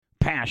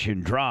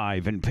passion,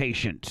 drive, and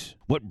patience.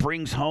 What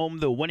brings home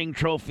the winning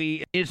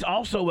trophy is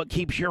also what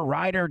keeps your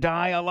ride or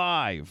die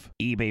alive.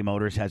 eBay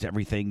Motors has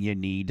everything you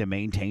need to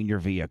maintain your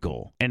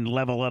vehicle and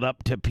level it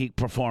up to peak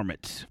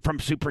performance. From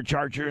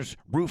superchargers,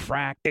 roof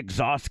rack,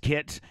 exhaust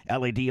kits,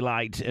 LED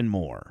lights, and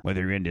more.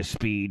 Whether you're into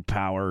speed,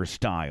 power, or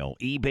style,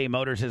 eBay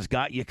Motors has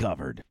got you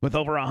covered. With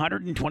over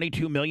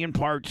 122 million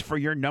parts for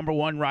your number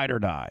one ride or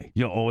die,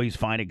 you'll always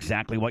find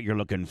exactly what you're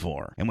looking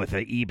for. And with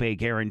the eBay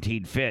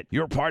Guaranteed Fit,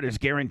 your part is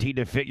guaranteed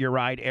to fit your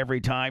ride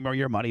every time or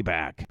your money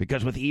back.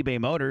 Because with eBay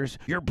Motors,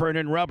 you're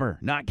burning rubber,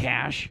 not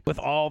cash, with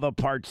all the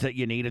parts that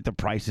you need at the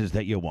prices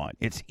that you want.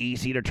 It's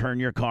easy to turn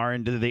your car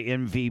into the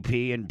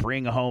MVP and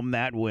bring home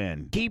that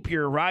win. Keep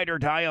your ride or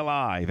die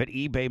alive at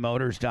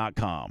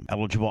ebaymotors.com.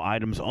 Eligible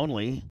items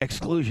only.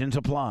 Exclusions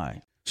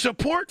apply.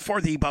 Support for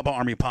the Bubba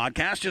Army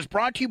podcast is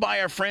brought to you by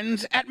our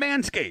friends at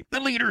Manscaped, the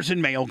leaders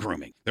in male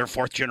grooming. Their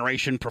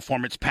 4th-generation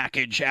performance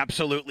package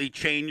absolutely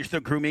changed the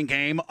grooming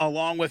game,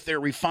 along with their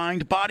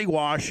refined body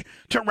wash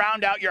to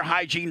round out your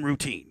hygiene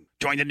routine.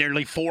 Join the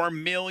nearly 4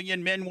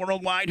 million men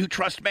worldwide who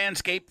trust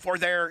Manscaped for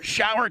their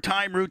shower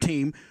time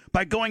routine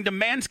by going to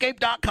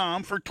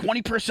manscaped.com for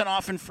 20%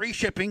 off and free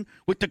shipping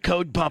with the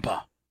code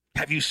BUBBA.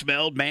 Have you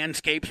smelled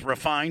Manscaped's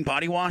refined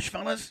body wash,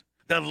 fellas?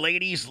 The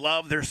ladies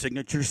love their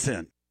signature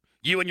scent.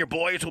 You and your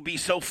boys will be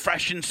so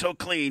fresh and so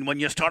clean when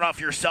you start off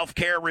your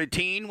self-care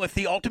routine with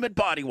the ultimate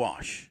body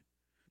wash.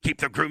 Keep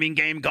the grooming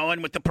game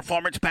going with the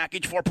Performance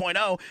Package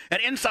 4.0,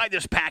 and inside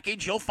this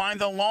package, you'll find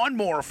the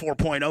Lawnmower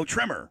 4.0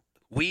 trimmer,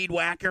 Weed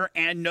Whacker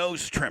and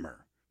Nose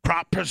Trimmer,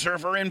 Crop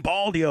Preserver and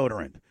Ball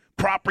Deodorant,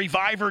 Crop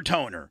Reviver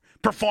Toner,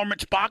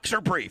 Performance Boxer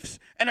Briefs,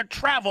 and a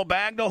travel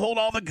bag to hold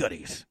all the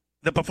goodies.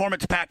 The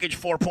Performance Package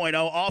 4.0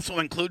 also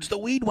includes the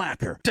Weed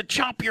Whacker to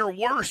chop your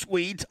worst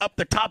weeds up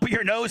the top of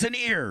your nose and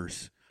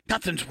ears.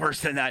 Nothing's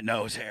worse than that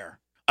nose hair.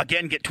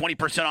 Again, get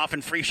 20% off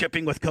and free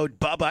shipping with code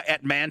BUBBA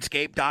at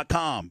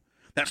manscaped.com.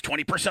 That's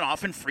 20%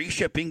 off and free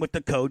shipping with the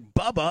code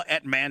BUBBA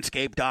at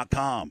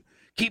manscaped.com.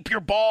 Keep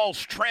your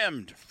balls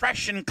trimmed,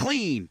 fresh, and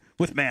clean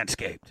with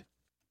Manscaped.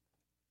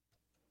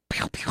 I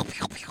feel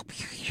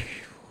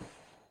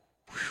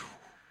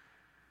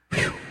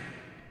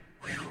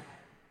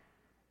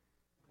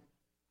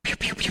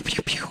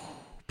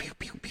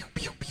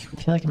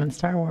like I'm in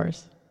Star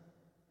Wars.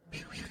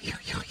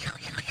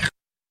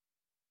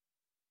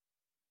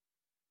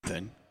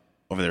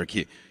 Over there,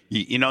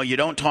 you know, you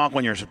don't talk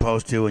when you're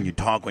supposed to, and you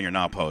talk when you're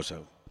not supposed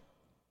to,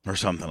 or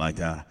something like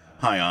that.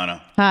 Hi,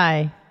 Anna.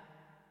 Hi.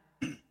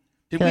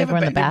 Did we're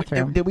in the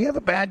bathroom. Did we have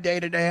a bad day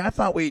today? I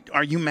thought we...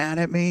 Are you mad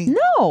at me?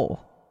 No.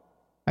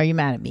 Are you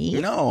mad at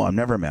me? No, I'm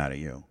never mad at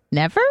you.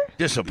 Never?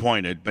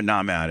 Disappointed, but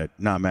not mad.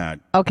 Not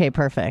mad. Okay,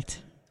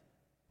 perfect.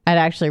 I'd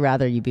actually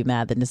rather you be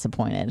mad than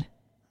disappointed.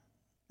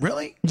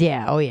 Really?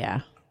 Yeah. Oh,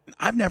 yeah.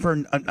 I'm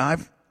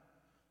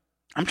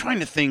trying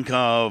to think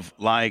of,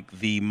 like,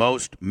 the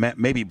most...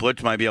 Maybe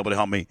Blitz might be able to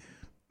help me.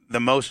 The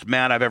most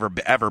mad I've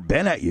ever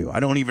been at you. I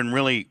don't even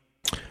really...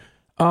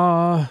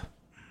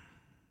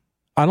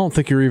 I don't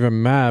think you're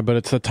even mad, but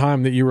it's the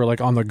time that you were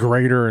like on the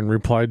grader and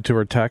replied to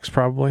her text,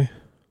 probably.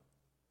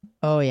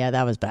 Oh, yeah,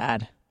 that was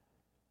bad.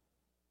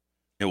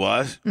 It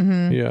was?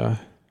 Mm-hmm. Yeah.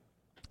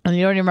 And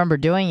you don't even remember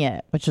doing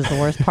it, which is the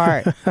worst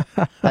part.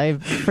 I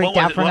freaked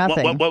out for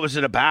nothing. What was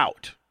it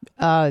about?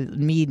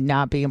 Me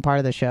not being a part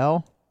of the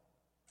show.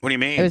 What do you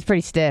mean? It was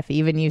pretty stiff.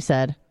 Even you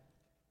said.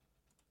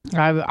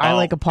 I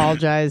like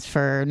apologized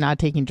for not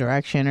taking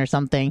direction or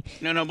something.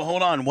 No, but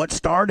hold on. What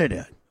started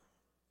it?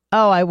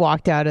 Oh, I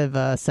walked out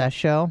of Seth's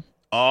show.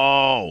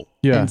 Oh.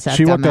 Yeah,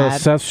 she walked out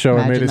of Seth's show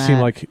and made it seem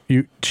like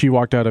she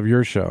walked out of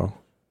your show.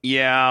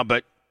 Yeah,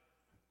 but...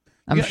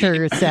 I'm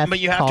sure Seth But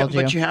you have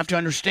to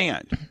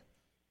understand.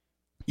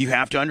 You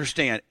have to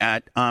understand.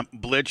 At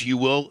Blitz, you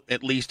will,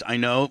 at least, I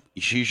know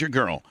she's your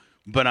girl,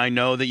 but I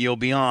know that you'll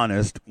be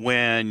honest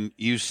when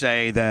you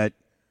say that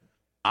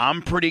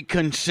I'm pretty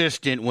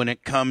consistent when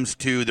it comes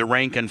to the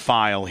rank and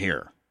file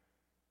here.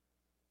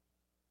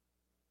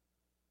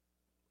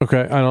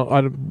 Okay, I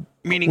don't.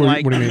 Meaning,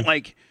 what do you mean?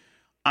 like,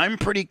 I'm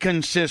pretty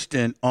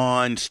consistent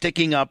on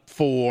sticking up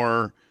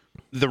for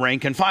the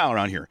rank and file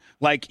around here.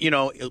 Like, you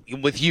know,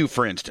 with you,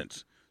 for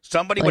instance,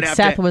 somebody would have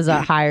Seth to. was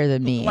higher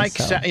than me. Like,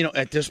 so. Seth, you know,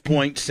 at this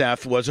point,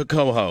 Seth was a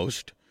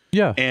co-host.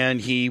 Yeah, and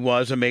he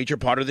was a major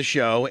part of the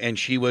show, and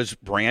she was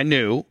brand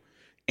new,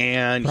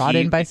 and brought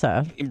in by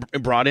Seth,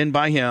 brought in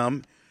by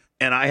him,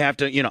 and I have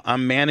to, you know,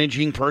 I'm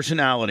managing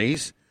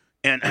personalities,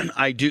 and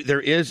I do.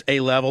 There is a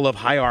level of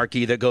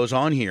hierarchy that goes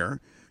on here.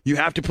 You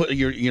have to put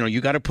your, you know,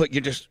 you got to put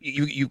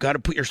you got to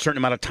put your certain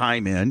amount of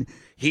time in.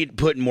 He'd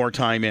put more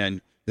time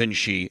in than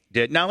she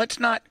did. Now let's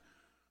not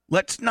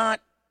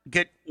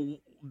get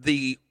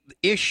the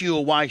issue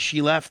of why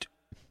she left.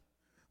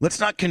 Let's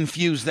not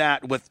confuse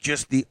that with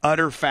just the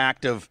utter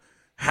fact of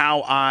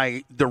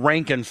how the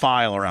rank and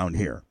file around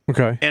here.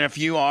 Okay. And if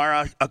you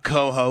are a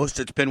co-host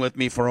that's been with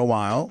me for a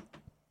while,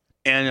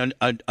 and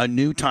a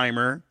new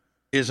timer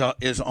is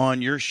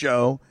on your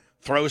show,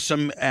 throws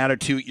some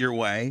attitude your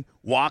way,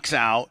 walks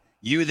out,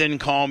 you then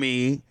call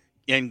me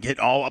and get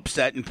all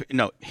upset and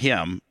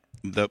him.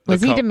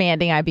 Was he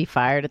demanding I be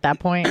fired at that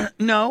point?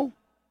 No,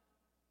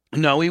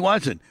 he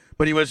wasn't.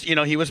 But he was,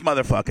 he was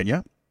motherfucking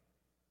you.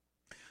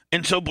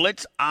 And so,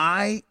 Blitz,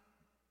 I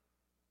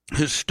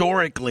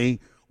historically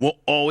will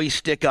always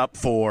stick up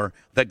for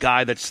the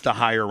guy that's the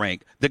higher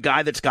rank, the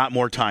guy that's got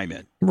more time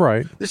in.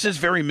 Right. This is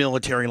very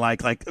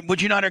military-like. Like,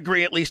 would you not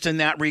agree, at least in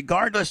that?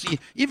 Regardless,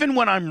 even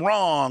when I'm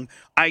wrong,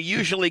 I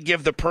usually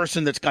give the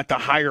person that's got the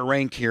higher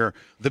rank here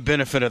the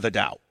benefit of the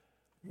doubt.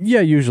 Yeah,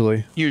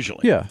 usually.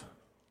 Yeah.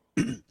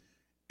 And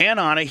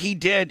Anna, he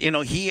did,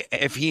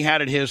 if he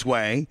had it his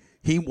way,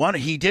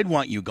 he did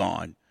want you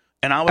gone.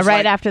 And I was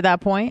right after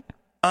that point?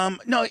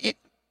 No,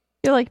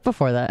 you're like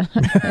before that.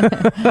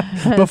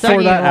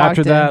 Before that,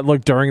 after that,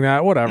 look, during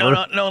that,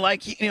 whatever. No.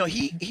 Like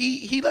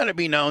he let it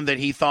be known that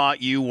he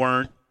thought you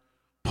weren't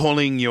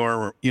pulling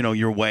your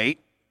weight,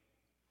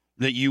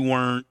 that you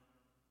weren't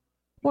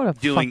what a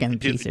fucking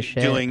piece of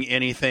shit doing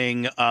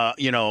anything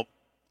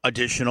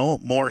additional,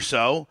 more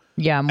so.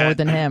 Yeah, more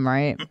than him,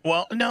 right?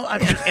 Well, no,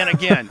 and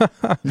again,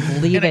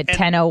 leave at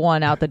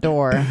 10:01 out the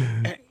door.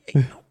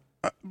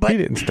 But he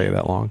didn't stay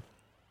that long.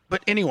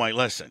 But anyway,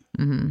 listen.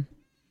 Mm-hmm.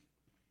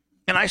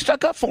 And I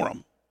stuck up for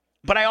him,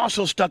 but I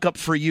also stuck up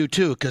for you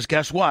too. Because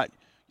guess what?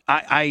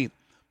 I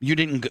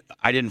didn't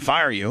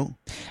fire you.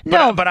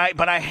 No, but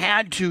I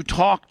had to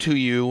talk to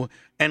you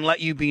and let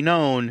you be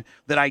known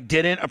that I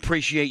didn't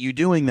appreciate you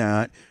doing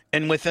that.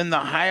 And within the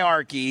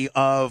hierarchy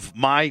of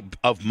my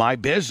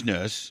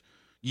business,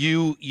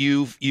 you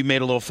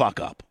made a little fuck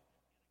up.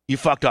 You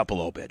fucked up a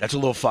little bit. That's a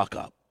little fuck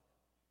up.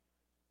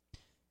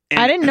 And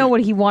I didn't know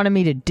what he wanted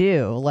me to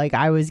do. Like,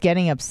 I was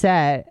getting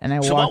upset, and I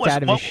walked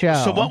out of his show.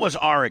 So what was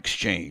our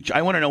exchange?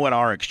 I want to know what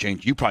our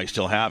exchange. You probably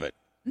still have it.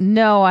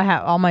 No, I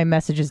have all my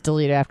messages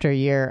deleted after a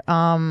year.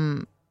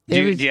 Do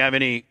you have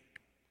any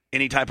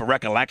type of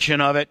recollection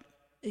of it?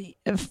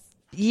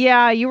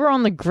 Yeah, you were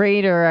on the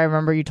grader. I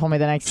remember you told me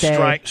the next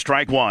day.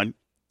 Strike one.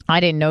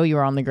 I didn't know you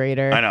were on the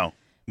grader. I know,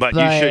 but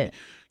you should.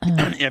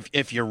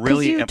 If you're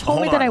really, you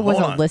told me that I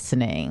wasn't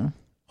listening.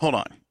 Hold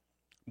on,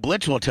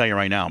 Blitz will tell you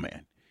right now,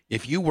 man.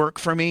 If you work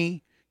for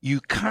me, you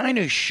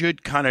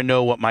should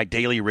know what my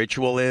daily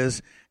ritual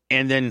is,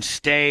 and then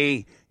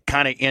stay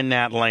kind of in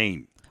that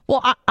lane.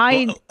 Well,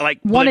 I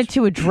wanted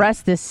to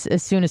address this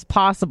as soon as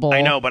possible.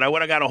 I know, but I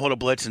would have got a hold of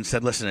Blitz and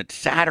said, listen, it's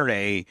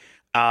Saturday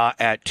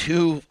at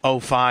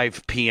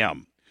 2:05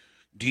 p.m.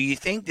 Do you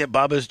think that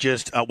Bubba's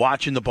just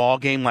watching the ball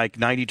game like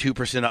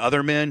 92% of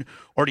other men?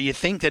 Or do you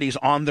think that he's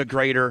on the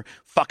grader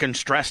fucking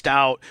stressed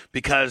out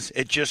because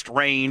it just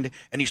rained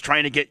and he's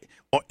trying to get...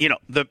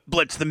 the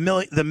Blitz,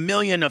 the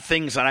million of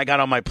things that I got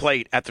on my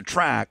plate at the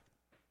track.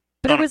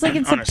 But it was like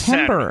in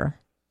September.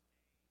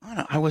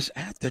 I was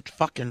at the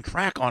fucking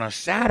track on a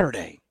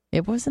Saturday.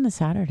 It wasn't a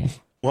Saturday.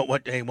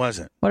 What day was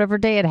it? Whatever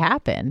day it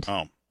happened.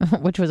 Oh.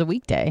 Which was a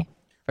weekday,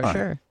 for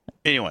sure.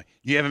 Anyway,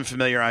 you haven't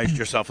familiarized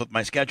yourself with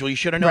my schedule. You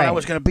should have known I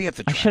was going to be at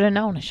the track. I should have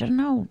known.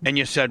 And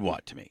you said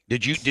what to me?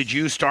 Did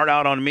you start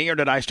out on me or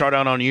did I start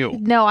out on you?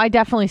 No, I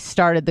definitely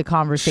started the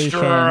conversation.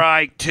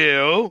 Strike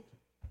two.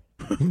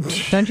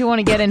 Don't you want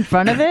to get in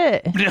front of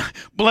it?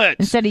 Blitz.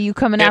 Instead of you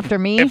coming after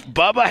me? If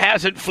Bubba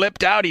hasn't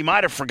flipped out, he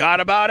might have forgot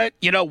about it.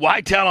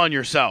 Why tell on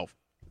yourself?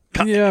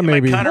 Yeah,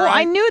 maybe. Well,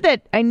 right?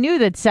 I knew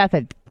that Seth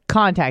had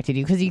contacted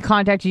you because he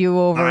contacted you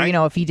over,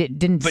 if he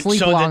didn't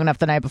sleep long enough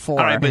the night before.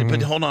 All right,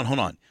 but hold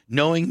on.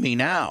 Knowing me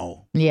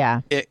now,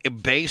 yeah,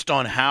 based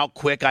on how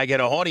quick I get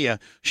a hold of you,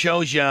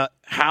 shows you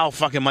how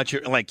fucking much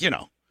you're like. If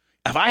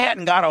I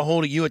hadn't got a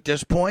hold of you at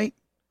this point,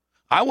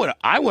 I would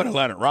have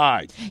let it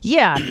ride.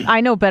 Yeah, I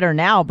know better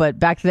now, but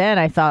back then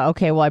I thought,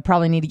 okay, well, I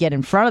probably need to get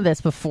in front of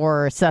this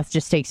before Seth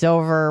just takes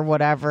over,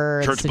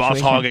 whatever. Church boss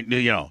hogging,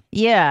 Yeah.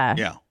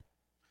 Yeah.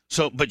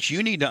 So, but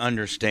you need to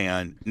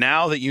understand,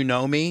 now that you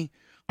know me,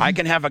 I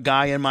can have a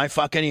guy in my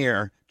fucking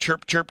ear,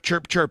 chirp, chirp,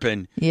 chirp,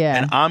 chirping,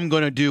 and I'm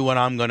going to do what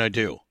I'm going to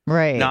do.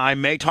 Right. Now, I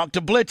may talk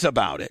to Blitz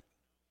about it,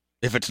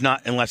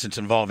 unless it's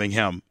involving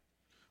him.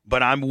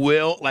 But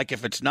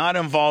if it's not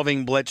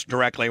involving Blitz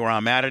directly where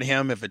I'm mad at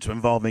him, if it's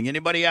involving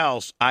anybody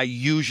else, I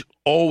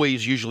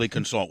usually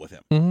consult with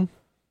him. Mm-hmm.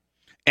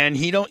 And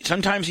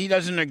sometimes he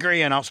doesn't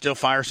agree, and I'll still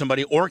fire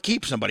somebody or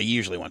keep somebody. He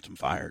usually wants them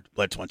fired.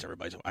 Blitz wants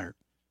everybody fired.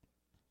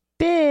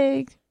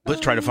 Big.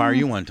 Blitz tried to fire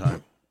you one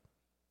time.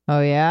 Oh,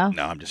 yeah?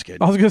 No, I'm just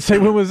kidding. I was going to say,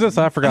 when was this?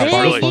 I forgot.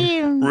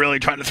 Really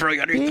trying to throw you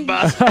underneath the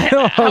bus. I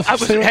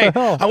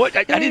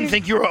didn't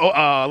think you were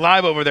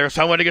live over there,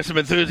 so I wanted to get some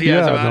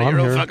enthusiasm out of you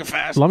real fucking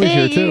fast. Lummy's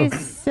here, too.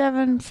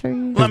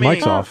 7-3. His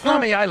mic's off.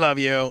 Lummy, I love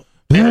you.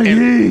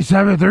 Biggie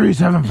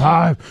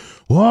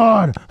 7375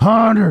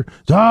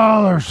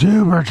 $100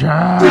 super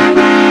chat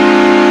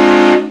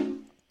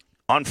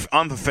on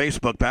the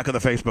Facebook, back of the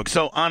Facebook.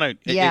 So Anna,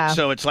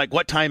 so it's like,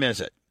 what time is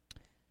it?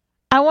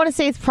 I want to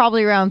say it's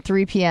probably around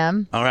 3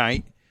 p.m. All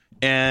right.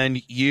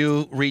 and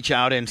you reach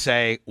out and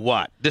say,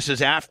 what? This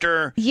is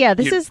after? Yeah,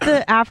 this is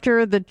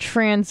after the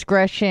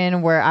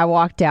transgression where I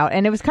walked out,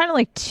 and it was kind of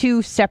like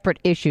two separate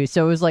issues.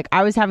 So it was like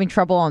I was having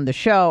trouble on the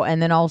show,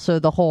 and then also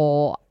the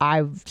whole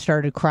I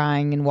started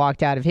crying and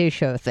walked out of his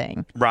show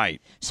thing.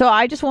 Right. So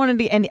I just wanted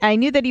to, and I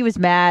knew that he was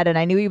mad, and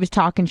I knew he was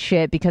talking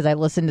shit because I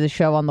listened to the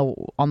show on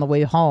the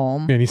way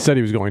home. And he said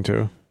he was going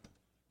to.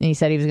 And he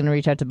said he was going to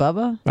reach out to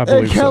Bubba? I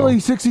believe Hey, Kelly,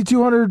 so.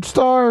 6,200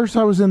 stars.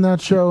 I was in that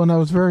show, and that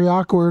was very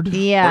awkward.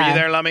 Yeah. Were you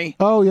there, Lummy?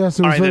 Oh, yes,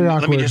 it was very then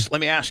awkward. let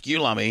me ask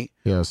you, Lummy,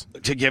 Yes.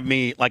 to give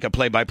me like a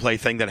play-by-play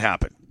thing that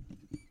happened.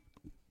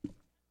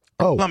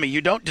 Oh. Lummy,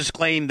 you don't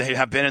disclaim they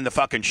have been in the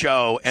fucking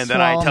show, and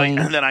Swallowing.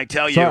 then I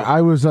tell you. Sorry,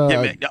 I was.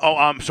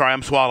 I'm sorry,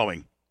 I'm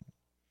swallowing.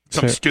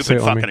 Some stupid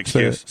fucking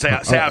excuse. Say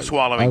I'm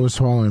swallowing. I was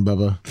swallowing,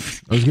 Bubba.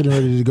 I was getting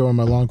ready to go in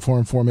my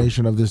long-form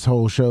formation of this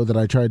whole show that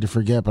I tried to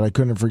forget, but I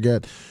couldn't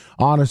forget.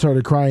 Anna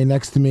started crying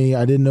next to me.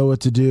 I didn't know what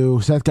to do.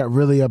 Seth got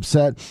really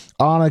upset.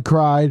 Anna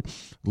cried,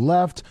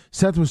 left.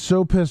 Seth was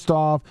so pissed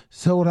off,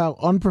 told how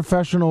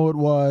unprofessional it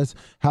was,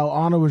 how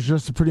Anna was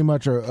just pretty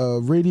much a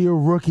radio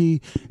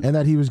rookie, and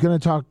that he was going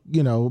to talk,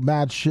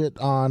 mad shit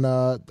on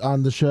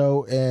the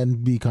show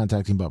and be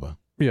contacting Bubba.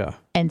 Yeah.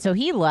 And so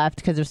he left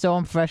because it was so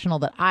unprofessional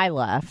that I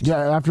left.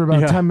 Yeah, after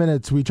about 10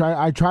 minutes,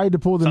 I tried to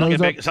pull the nose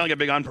up. Sound like a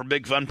big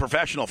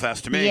unprofessional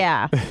fest to me.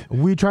 Yeah.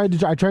 I tried to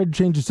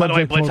change the subject. By the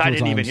way, Blitz, I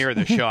didn't times. even hear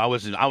this show. I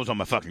was on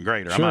my fucking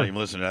grader. Sure. I'm not even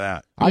listening to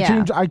that.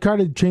 I tried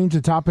to change the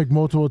topic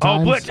multiple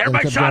times. Oh, Blitz,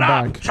 everybody and kept shut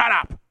going up. back. Shut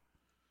up.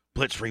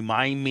 Blitz,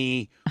 remind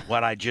me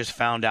what I just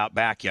found out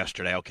back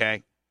yesterday,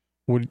 okay?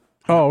 Okay.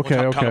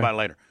 We'll talk about it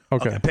later.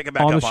 Okay. Pick it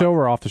back on up. the show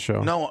or off the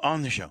show? No,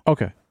 on the show.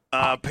 Okay.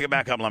 Pick it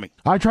back up, Lummy.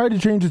 I tried to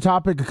change the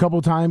topic a couple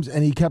times,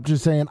 and he kept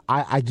just saying,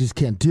 "I just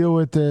can't deal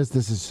with this.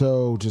 This is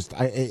so just."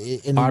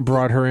 I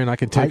brought her in. I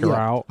can take her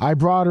out. I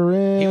brought her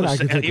in. He I was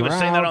could take her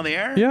saying that out. on the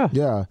air? Yeah.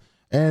 Yeah.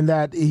 And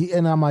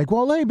I'm like,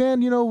 well, hey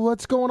man,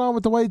 what's going on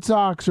with the White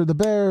Sox or the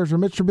Bears or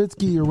Mitch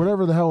Trubisky or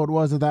whatever the hell it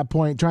was at that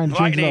point, trying to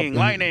change it up.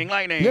 Lightning.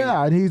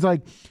 Yeah, and he's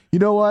like, you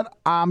know what?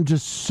 I'm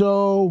just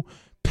so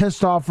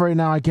pissed off right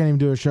now. I can't even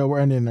do a show. We're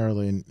ending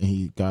early, and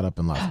he got up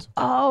and left.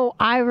 Oh,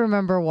 I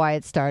remember why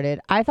it started.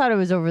 I thought it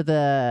was over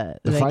the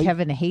fight?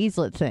 Kevin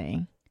Hazlett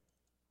thing,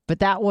 but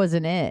that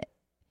wasn't it.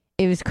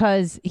 It was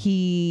because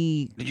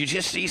he. Did you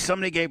just see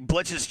somebody gave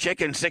Blitz's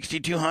chicken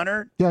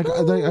 6,200? Yeah,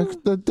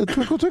 the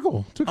twinkle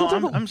tickle.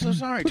 I'm so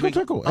sorry.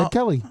 Twinkle. And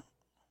Kelly.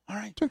 All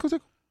right. Twinkle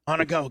tickle. On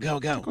a go.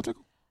 Twinkle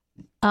tickle.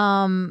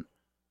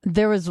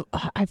 There was.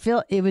 I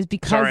feel it was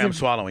because. Sorry, I'm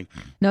swallowing.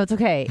 No, it's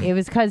okay. It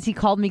was because he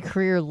called me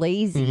career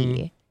lazy.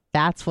 Mm-hmm.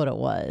 That's what it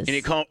was.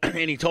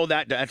 And he told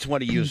that's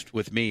what he used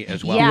with me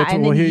as well. Yeah,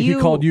 and then he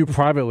called you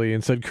privately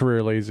and said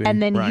career lazy.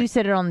 And then Right. you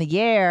said it on the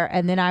air,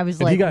 and then I was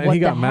And like, he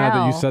got mad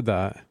hell? that you said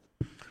that.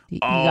 You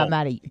got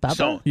mad at Bubba?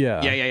 So,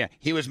 Yeah. Yeah.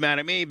 He was mad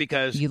at me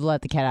because You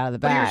let the cat out of the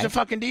But here's bag. the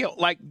fucking deal.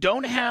 Like,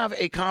 don't have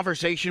a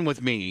conversation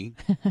with me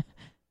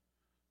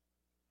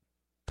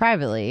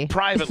Privately.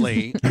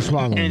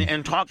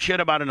 and talk shit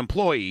about an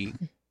employee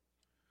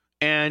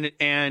and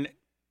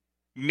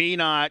me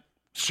not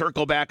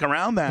circle back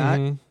around that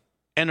Mhm.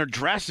 and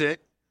address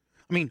it.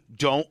 I mean,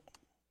 don't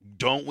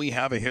we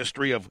have a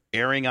history of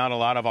airing out a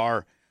lot of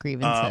our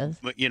Grievances.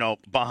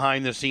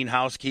 behind the scene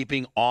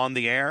housekeeping on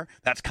the air?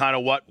 That's kind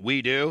of what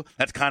we do.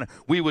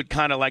 We would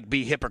kind of like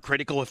be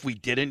hypocritical if we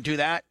didn't do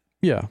that,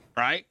 Yeah.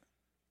 right?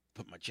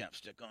 Put my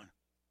chapstick on.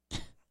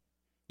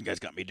 You guys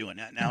got me doing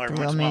that now. Like Every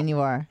the real once in a while. man you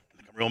are.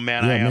 Like a real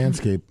man I am.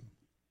 Manscaped.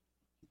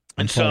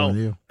 And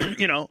following so,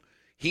 you.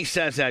 he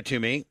says that to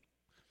me.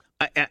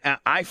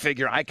 I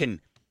figure I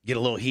can get a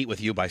little heat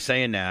with you by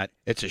saying that.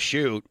 It's a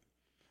shoot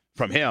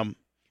from him.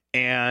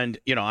 And,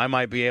 I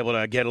might be able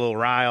to get a little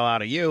rile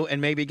out of you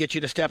and maybe get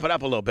you to step it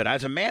up a little bit.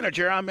 As a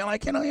manager, I'm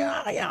like, I'm going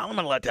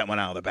to let that one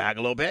out of the bag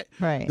a little bit.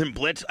 Right. Then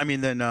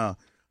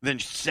then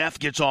Seth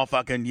gets all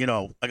fucking,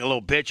 like a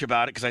little bitch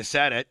about it because I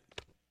said it.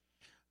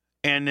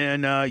 And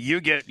then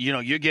you get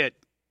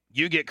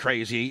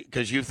crazy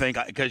because you think,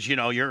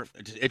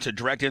 it's a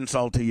direct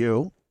insult to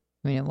you.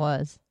 I mean, it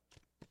was.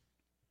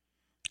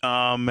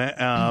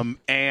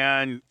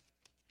 And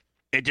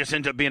it just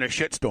ends up being a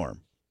shitstorm.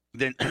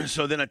 Then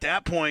at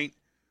that point,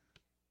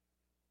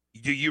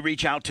 do you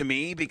reach out to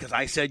me because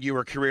I said you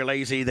were career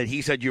lazy? That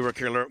he said you were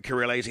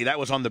career lazy. That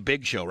was on the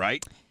big show,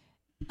 right?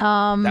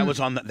 That was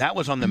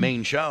on the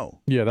main show.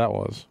 Yeah, that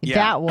was. Yeah.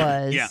 That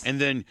was. Yeah, and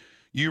then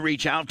you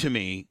reach out to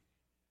me.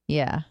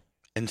 Yeah.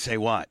 And say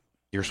what?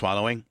 You're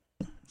swallowing?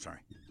 Sorry.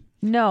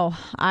 No,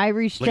 I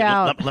reached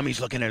out.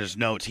 Lemmy's looking at his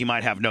notes. He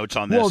might have notes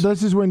on this. Well,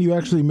 this is when you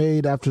actually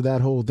made, after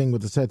that whole thing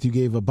with the Seth, you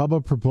gave a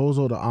Bubba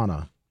proposal to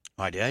Anna.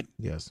 I did?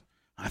 Yes.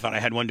 I thought I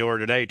had one to her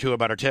today, too,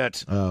 about her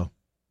tits. Oh.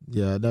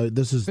 Yeah, no,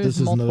 this is There's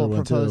another multiple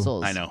one,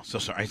 proposals. I know. So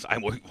sorry.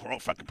 We're all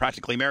fucking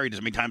practically married.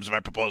 As many times have I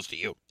proposed to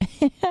you?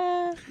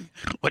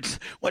 What's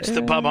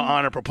the Bubba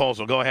honor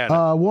proposal? Go ahead.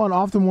 One,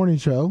 off the morning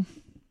show.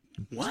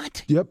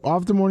 What? Yep,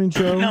 off the morning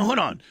show. Now, hold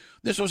on.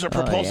 This was a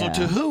proposal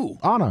to who?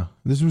 Anna.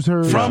 This was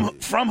her.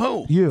 From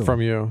who? You.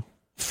 From you.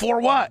 For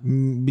what?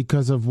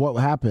 Because of what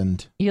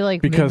happened. You're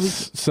like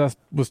Because Seth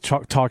was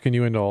talking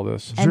you into all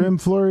this. Dream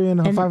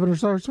Florian, 500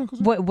 stars.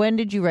 When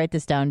did you write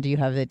this down? Do you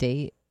have the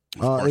date?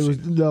 It was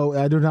no.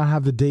 I do not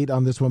have the date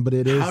on this one, but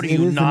it is. How do it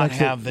you is not the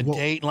have the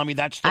date? Let me.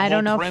 That's the I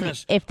don't whole know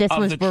premise if this of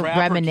was the Trapper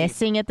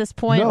reminiscing at this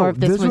point, No, or if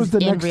this was the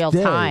in next real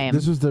day. time.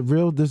 This is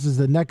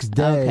the next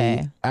day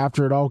Okay.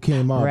 after it all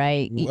came up.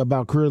 Right.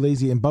 About Career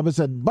Lazy, and Bubba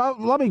said,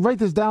 "Let me write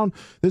this down.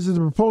 This is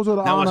the proposal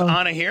to Now was Anna."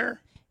 Anna here?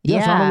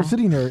 Yes, Yeah. Anna was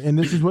sitting there, and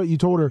this is what you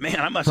told her. Man,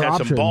 I must her have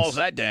options. some balls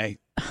that day.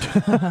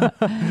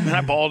 And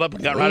I balled up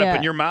and got right up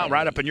in your mouth,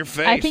 right up in your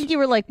face. I think you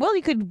were like, well,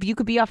 you could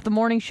be off the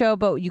morning show,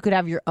 but you could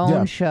have your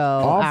own show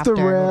off after.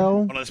 the rail.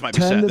 Hold on, this might be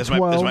 10 Seth. to This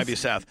 12. might be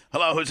Seth.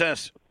 Hello, who's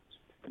this?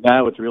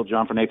 No, it's real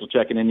John from Naples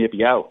checking in.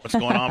 Yippee out. What's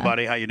going on,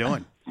 buddy? How you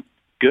doing?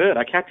 Good.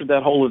 I captured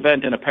that whole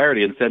event in a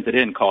parody and sent it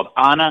in called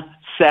Anna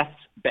Seth's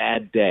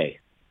Bad Day.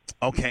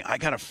 Okay, I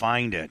gotta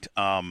find it.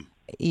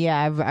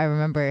 Yeah, I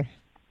remember.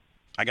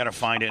 I gotta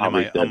find it I'll in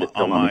my resend it.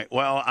 on my.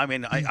 Well, I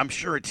mean, I'm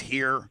sure it's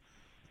here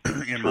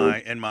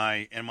in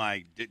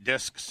my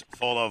discs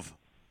full of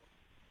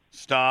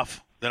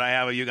stuff that I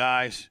have of you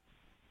guys.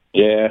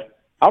 Yeah.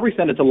 I'll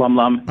resend it to Lum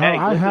Lum. Hey,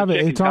 I have it.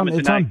 Chicken It's on. coming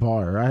It's on tonight.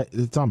 bar. Right?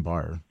 It's on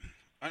bar.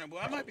 I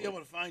might be able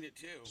to find it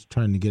too. Just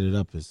trying to get it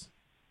up as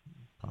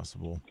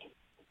possible.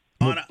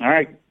 Anna, All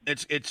right.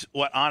 it's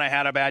what Anna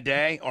had a bad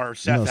day or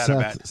Seth No, had a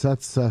bad.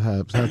 Seth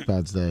had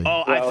bad day.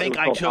 Oh, Well, I think it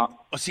I was took. called-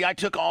 See, I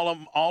took all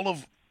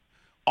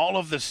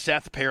of the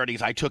Seth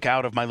parodies. I took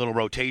out of my little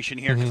rotation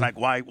here because, like,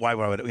 why would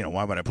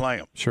why would I play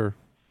them? Sure.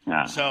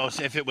 Ah. So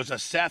if it was a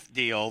Seth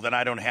deal, then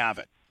I don't have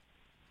it.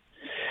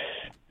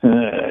 All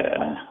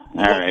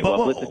right. but-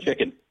 Well, Blitz a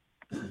Chicken.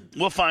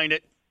 We'll find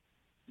it.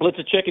 Blitz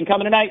a Chicken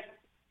coming tonight.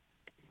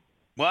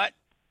 What?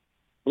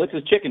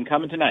 Blitz's Chicken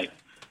coming tonight.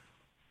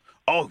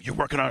 Oh, you're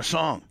working on a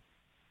song.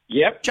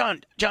 Yep.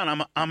 John,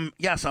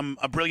 I'm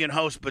a brilliant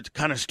host, but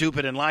kind of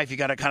stupid in life. You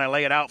got to kind of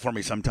lay it out for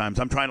me sometimes.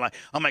 I'm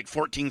like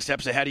 14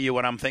 steps ahead of you.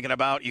 What I'm thinking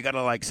about, you got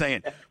to like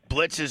saying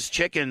Blitz's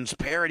Chicken's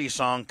parody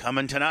song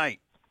coming tonight.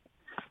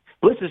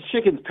 Blitz's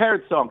Chicken's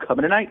parrot song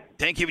coming tonight.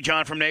 Thank you,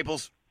 John from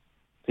Naples.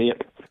 See ya.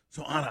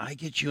 So Anna, I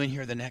get you in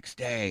here the next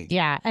day.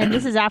 Yeah, and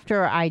this is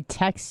after I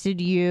texted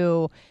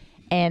you,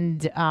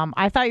 and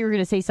I thought you were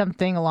going to say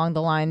something along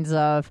the lines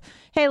of,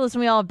 hey,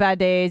 listen, we all have bad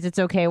days. It's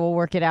okay. We'll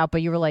work it out.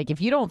 But you were like,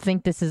 if you don't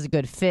think this is a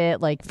good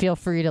fit, like, feel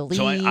free to leave.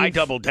 So I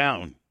doubled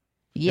down.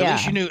 Yeah.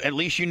 At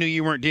least you knew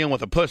you weren't dealing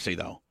with a pussy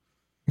though.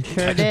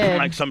 Sure did.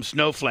 Like some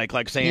snowflake,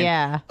 like saying,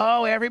 Yeah.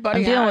 "Oh, everybody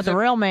I'm dealing has with the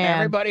real man.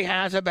 Everybody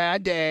has a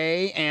bad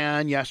day."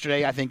 And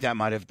yesterday, I think that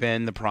might have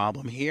been the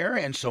problem here.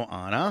 And so,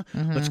 Anna,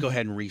 let's go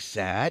ahead and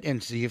reset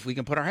and see if we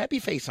can put our happy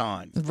face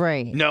on.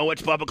 Right. No,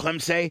 what's Bubba Clem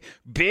say?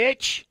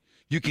 Bitch,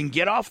 you can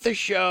get off the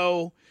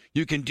show.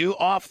 You can do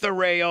off the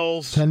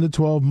rails. 10 to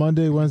 12,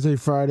 Monday, Wednesday,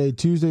 Friday,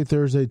 Tuesday,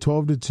 Thursday,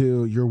 12 to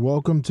 2. You're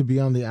welcome to be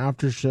on the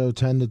after show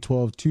 10 to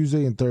 12,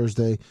 Tuesday and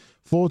Thursday.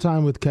 Full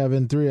time with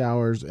Kevin, 3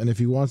 hours. And if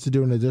he wants to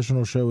do an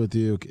additional show with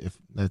you, if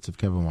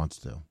Kevin wants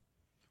to.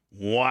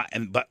 What?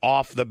 But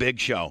off the big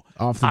show.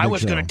 Off the I big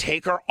was show. going to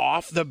take her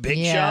off the big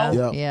Yeah.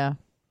 show, Yep. Yeah.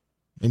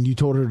 And you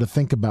told her to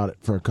think about it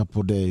for a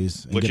couple of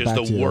days. And which get is back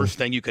to the you. worst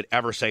thing you could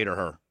ever say to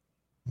her.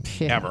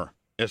 Yeah. Ever,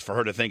 is for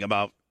her to think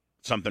about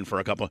something for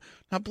a couple.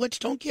 Now, Blitz,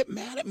 don't get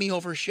mad at me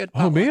over shit.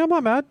 Oh, me? I'm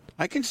not mad.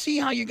 I can see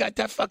how you got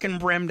that fucking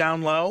brim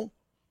down low.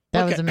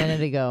 That Look was a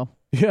minute ago.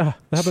 Yeah,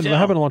 that Still.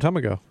 happened a long time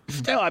ago.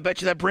 Still, I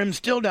bet you that brim's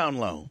still down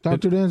low.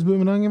 Dr. Dan's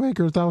Booming Onion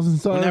Maker, 1,000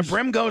 stars. When that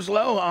brim goes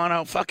low,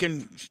 I'll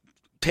fucking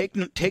take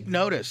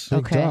notice. Big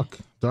Okay.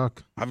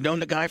 Duck. I've known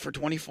the guy for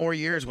 24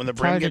 years. When the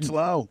brim hard to- gets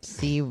low,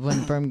 See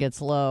when brim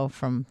gets low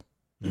from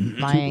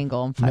Mm-hmm. my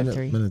angle. I'm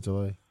 5'3". Minute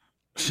delay.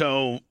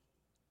 so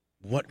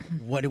what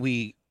do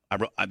we?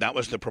 That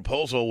was the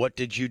proposal. What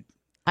did you?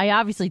 I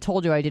obviously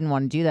told you I didn't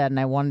want to do that, and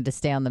I wanted to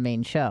stay on the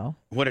main show.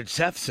 What did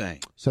Seth say?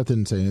 Seth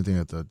didn't say anything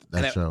at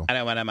that show. I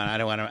don't want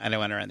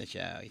to run the show.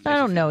 I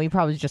don't know. He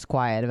probably was just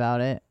quiet about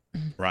it,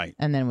 Right.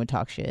 and then would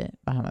talk shit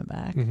behind my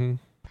back. Mm-hmm.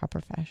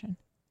 Proper fashion.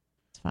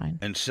 It's fine.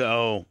 And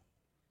so,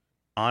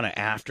 Anna,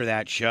 after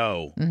that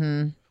show,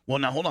 Mm-hmm. well,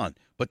 now hold on.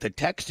 But the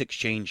text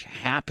exchange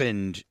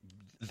happened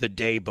the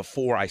day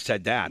before I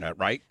said that,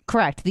 right?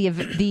 Correct. The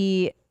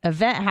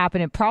event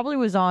happened. It probably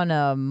was on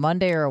a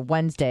Monday or a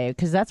Wednesday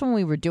because that's when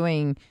we were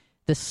doing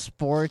the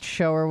sports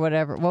show or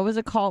whatever. What was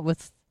it called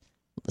with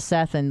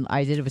Seth? And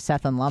I did it with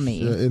Seth and Lummy.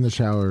 In the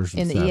showers.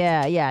 and stuff.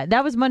 Yeah.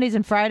 That was Mondays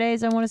and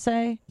Fridays, I want to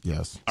say.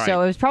 Yes. All So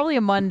right. it was probably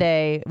a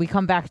Monday. We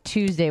come back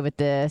Tuesday with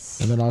this.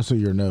 And then also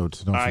your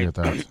notes. Don't All right.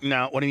 forget that.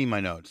 Now, what do you mean my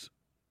notes?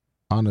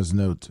 Anna's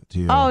note to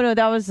you. Oh no,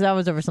 that was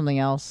over something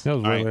else. That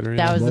was way All right. later.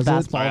 That yeah. was Was the it?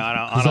 basketball. All right,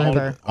 Anna, Because I have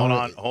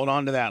paper. hold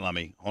on to that,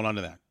 Lummy. Hold on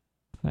to that.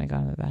 When I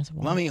got into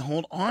basketball. Lummy,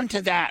 hold on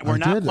to that. We're I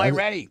not did. quite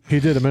ready. He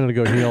did a minute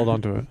ago. He held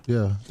on to it.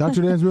 Yeah.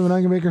 Dr. Dan's Booming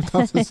Onion Maker,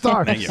 1,000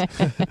 stars. Thank you.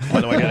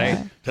 By the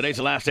way, today's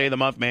the last day of the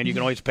month, man. You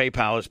can always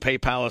PayPal us.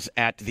 PayPal us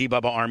at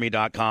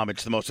thebubbaarmy.com.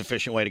 It's the most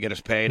efficient way to get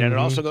us paid. And it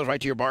also goes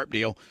right to your BARP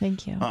deal.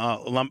 Thank you.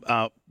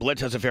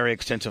 Blitz has a very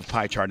extensive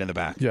pie chart in the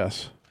back.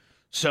 Yes.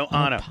 So, Oh,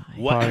 Anna, pie.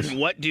 what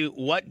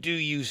Pies. do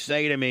you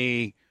say to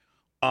me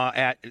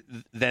at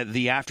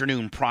the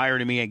afternoon prior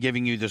to me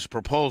giving you this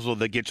proposal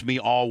that gets me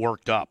all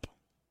worked up?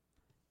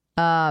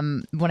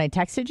 When I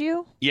texted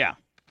you? Yeah.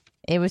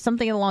 It was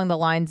something along the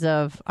lines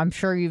of, I'm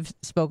sure you've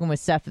spoken with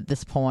Seth at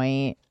this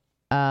point.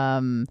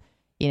 It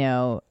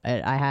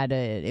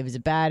was a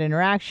bad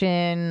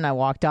interaction. I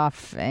walked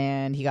off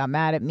and he got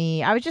mad at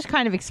me. I was just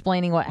kind of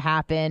explaining what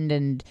happened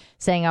and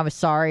saying I was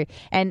sorry.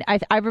 And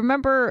I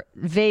remember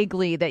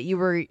vaguely that you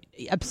were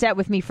upset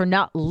with me for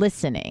not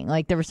listening.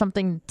 Like there was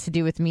something to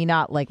do with me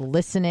not like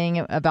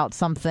listening about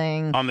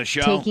something on the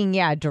show, taking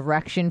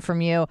direction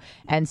from you.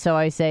 And so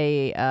I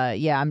say,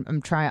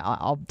 I'm trying.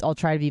 I'll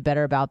try to be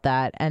better about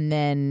that. And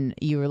then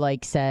you were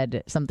like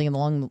said something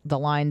along the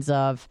lines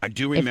of, I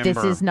do remember, if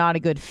this is not a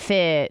good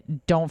fit,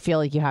 don't feel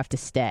like you have to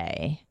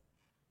stay.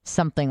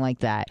 Something like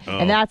that. Oh.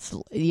 And that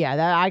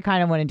I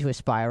kind of went into a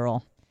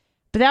spiral.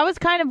 But that was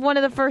kind of one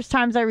of the first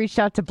times I reached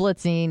out to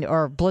Blitzing,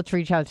 or Blitz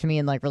reached out to me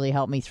and like really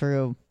helped me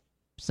through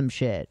some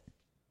shit.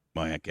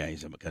 Well, that guy,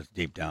 because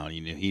deep down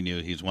he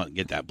knew he's wanting to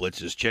get that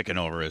Blitz's chicken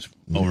over his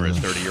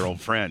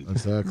 30-year-old friend.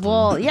 Exactly.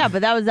 Well, yeah,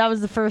 but that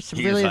was the first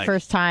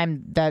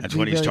time that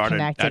we really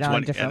connected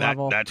on a different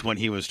level. That's when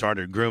he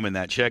started grooming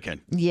that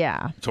chicken.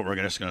 Yeah, that's what we're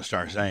just going to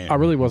start saying. I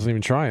really wasn't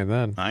even trying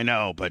then. I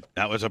know, but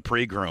that was a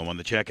pre-groom on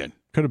the chicken.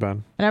 Could have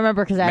been. And I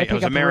remember because I had to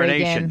pick up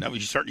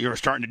marination. You were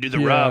starting to do the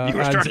rub. You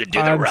were starting to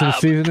do the rub. Some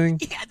seasoning.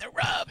 Yeah, the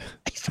rub.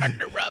 I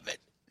started to rub it.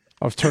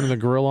 I was turning the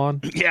grill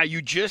on. Yeah,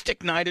 you just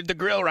ignited the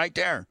grill right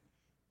there.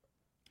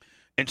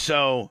 And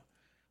so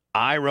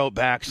I wrote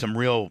back some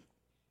real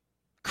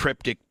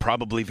cryptic,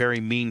 probably very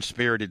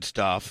mean-spirited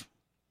stuff,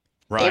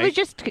 right? It was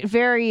just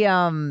very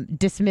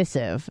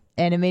dismissive,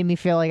 and it made me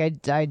feel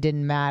like I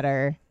didn't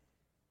matter.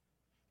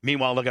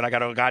 Meanwhile, look, I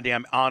got a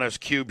goddamn Honest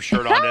Cube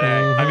shirt on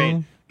today. I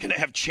mean, can it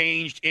have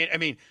changed?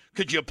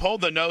 Could you pull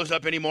the nose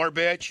up anymore,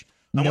 bitch?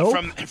 Nope.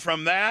 I went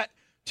from that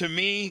to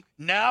me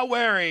now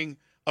wearing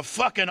a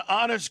fucking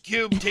Honest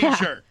Cube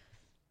T-shirt.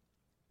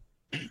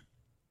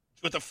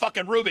 With a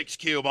fucking Rubik's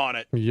Cube on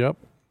it. Yep.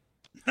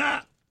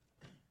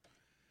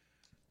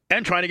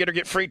 And trying to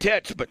get free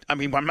tits, but I'm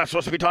not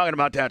supposed to be talking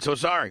about that, so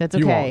sorry. That's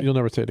okay. You won't. You'll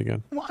never say it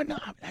again. Well, no,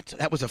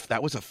 that was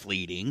a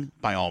fleeting,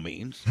 by all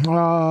means.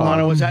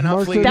 Anna, was that not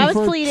March fleeting? That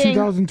was fleeting.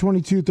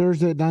 2022,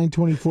 Thursday at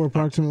 9:24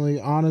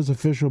 approximately. Anna's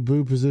official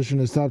boo position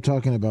is stop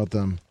talking about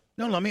them.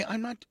 No,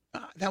 I'm not.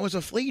 That was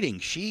a fleeting.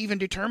 She even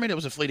determined it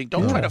was a fleeting.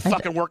 Don't try to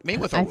fucking work me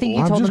with a I think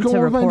rule. you told I'm just them to going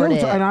over my report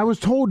notes, it. and I was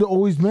told to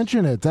always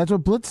mention it. That's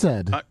what Blitz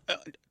said.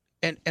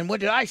 And what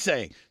did I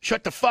say?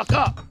 Shut the fuck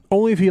up.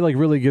 Only if he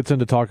really gets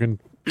into talking,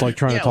 trying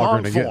to talk her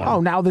into getting.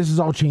 Oh, now this is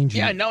all changing.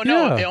 Yeah, no.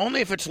 Yeah.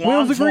 Only if it's long We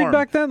always form. agreed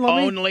back then,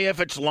 Lummy. Only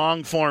if it's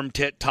long form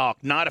tit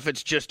talk. Not if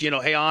it's just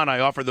hey Anna, I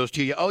offer those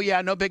to you. Oh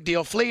yeah, no big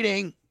deal.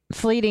 Fleeting.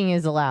 Fleeting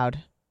is allowed.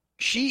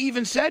 She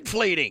even said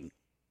fleeting.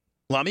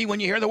 Lummy, when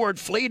you hear the word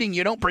fleeting,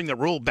 you don't bring the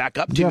rule back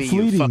up to Yeah, me,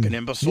 fleeting. you fucking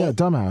imbecile. Yeah,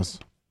 dumbass.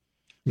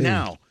 Me.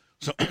 Now,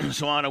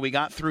 so Anna, we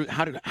got through.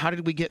 How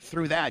did we get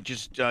through that?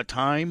 Just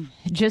time.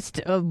 Just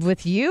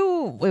with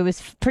you, it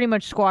was pretty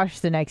much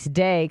squashed the next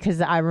day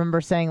because I remember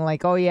saying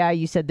like, "Oh yeah,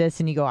 you said this,"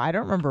 and you go, "I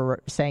don't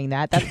remember saying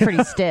that. That's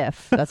pretty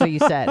stiff." That's what you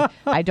said.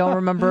 I don't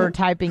remember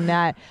typing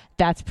that.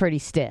 That's pretty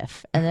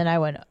stiff. And then I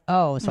went,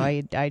 "Oh," so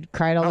I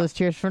cried all those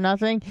tears for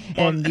nothing.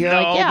 And you're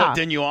like, "Yeah." But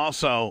then you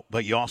also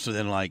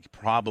then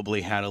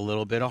probably had a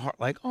little bit of heart,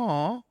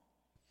 "Oh."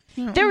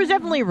 There was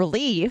definitely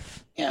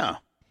relief. Yeah.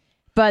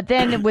 But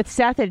then with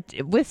Seth,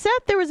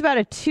 there was about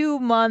a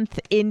 2-month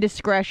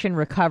indiscretion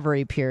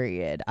recovery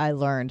period. I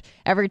learned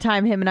every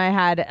time him and I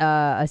had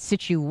a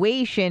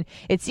situation,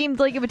 it seemed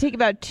like it would take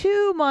about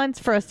 2 months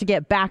for us to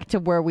get back to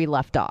where we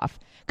left off.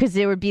 Because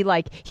it would be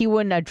like he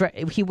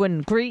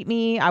wouldn't greet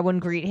me, I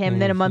wouldn't greet him.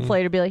 And then a month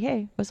later, be like,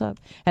 "Hey, what's up?"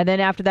 And then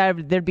after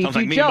that, there'd be Sounds a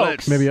few like me and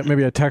jokes. Blitz.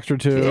 Maybe a text or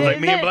two. Sounds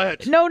like me and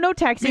Blitz. No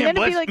texting. Me Then and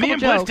it'd be like a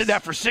Blitz couple jokes. did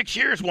that for 6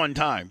 years one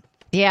time.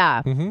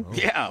 Yeah. Mm-hmm.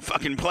 Yeah,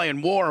 fucking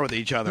playing war with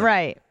each other.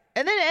 Right.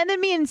 And then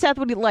me and Seth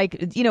would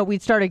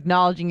we'd start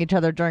acknowledging each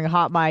other during a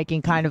hot mic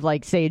and kind of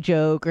say a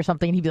joke or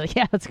something. And he'd be like,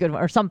 "Yeah, that's a good one,"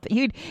 or something.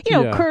 He'd,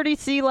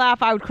 courtesy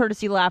laugh. I would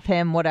courtesy laugh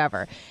him,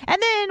 whatever. And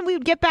then we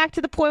would get back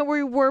to the point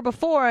where we were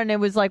before, and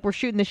it was like we're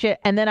shooting the shit.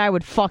 And then I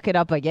would fuck it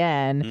up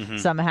again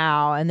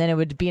somehow, and then it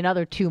would be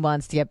another 2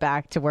 months to get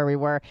back to where we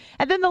were.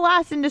 And then the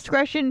last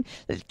indiscretion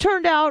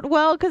turned out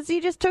well because he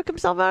just took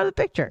himself out of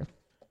the picture.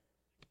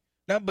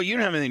 No, but you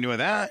don't have anything to do with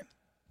that.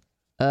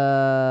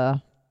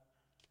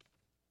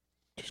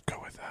 Just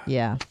go with that.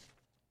 Yeah.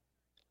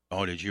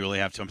 Oh, did you really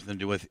have something to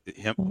do with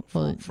him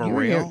Well, for you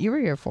real? You were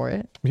here for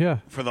it. Yeah.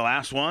 For the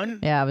last one?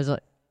 Yeah, I was like,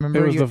 It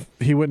remember was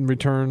he wouldn't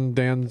return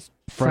Dan's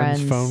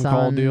friend's phone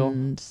call deal.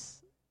 Dan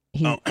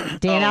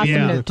asked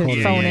yeah. him to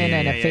Yeah, phone yeah,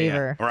 in yeah, a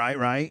favor. Yeah.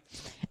 Right.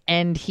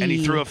 And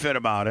he threw a fit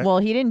about it. Well,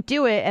 he didn't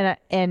do it,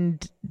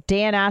 and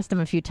Dan asked him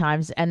a few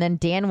times, and then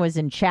Dan was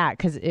in chat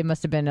because it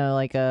must have been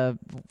a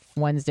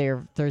Wednesday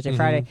or Thursday,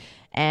 Friday,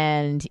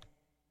 and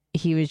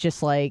he was just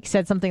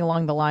said something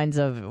along the lines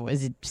of,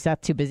 "Is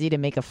Seth too busy to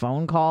make a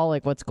phone call?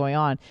 What's going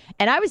on?"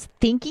 And I was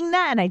thinking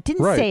that, and I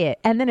didn't say it.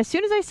 And then as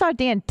soon as I saw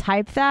Dan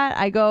type that,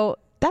 I go,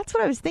 That's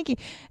what I was thinking.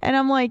 And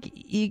I'm like,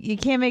 you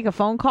can't make a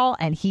phone call,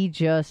 and he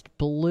just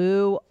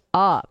blew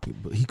up.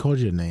 He called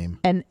you a name.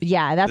 And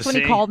yeah, that's when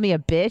he called me a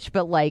bitch,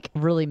 but like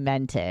really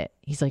meant it.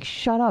 He's like,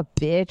 shut up,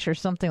 bitch, or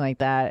something like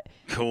that.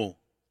 Cool.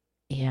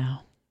 Yeah.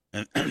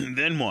 And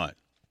then what?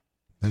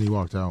 Then he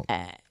walked out.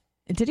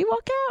 Did he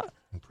walk out?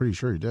 I'm pretty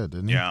sure he did,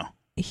 didn't he? Yeah.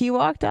 He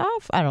walked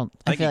off? I think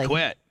feel he like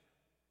quit.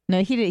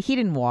 No, he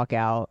didn't walk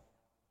out.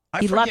 I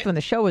He forget. left when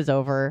the show was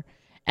over.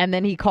 And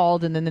then he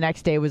called, and then the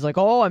next day was like,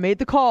 oh, I made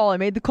the call.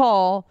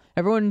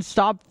 Everyone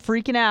stop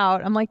freaking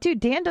out. I'm like, dude,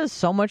 Dan does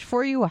so much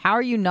for you. How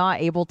are you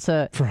not able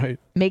to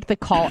make the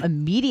call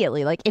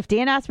immediately? Like, if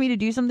Dan asked me to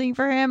do something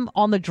for him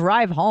on the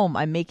drive home,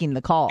 I'm making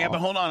the call. Yeah, but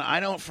hold on.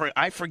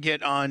 I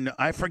forget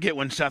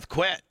when Seth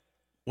quit.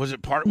 Was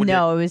it part?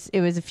 No, it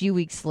was a few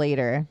weeks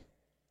later.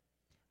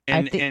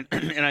 And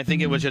I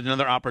think it was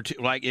another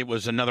opportunity. Like it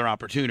was another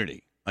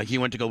opportunity. Like he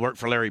went to go work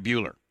for Larry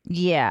Bueller.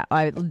 Yeah,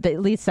 at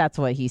least that's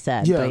what he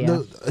said. Yeah,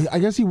 but yeah. I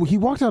guess he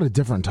walked out a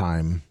different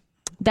time.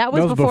 That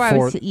was before I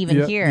was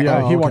even here.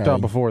 Yeah, he walked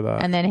out before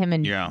that. And then him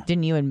and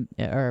didn't you and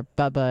or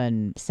Bubba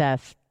and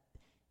Seth,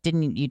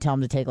 didn't you tell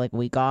him to take like a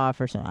week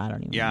off or something? I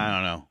don't even. Yeah, I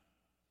don't know.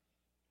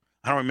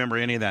 I don't remember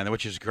any of that,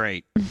 which is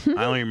great.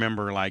 I only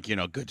remember like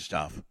good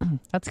stuff.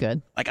 That's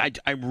good. Like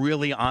I'm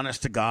really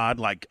honest to God.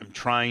 Like I'm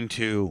trying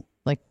to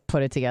like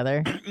put it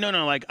together.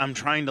 No, like I'm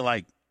trying to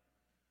like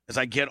as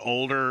I get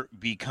older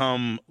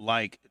become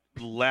like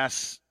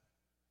less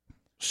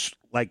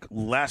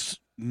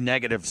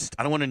negative.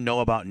 I don't want to know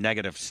about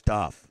negative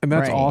stuff. And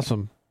that's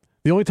awesome.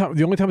 The only time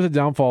it's a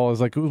downfall is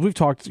like we've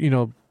talked,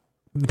 the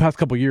past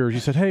couple of years. You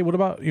said, "Hey, what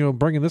about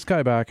bringing this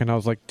guy back?" And I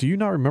was like, "Do you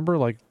not remember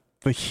like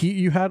the heat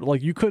you had?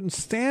 Like you couldn't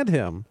stand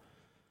him."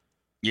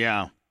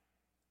 Yeah.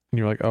 And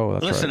you're like, "Oh,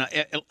 that's right."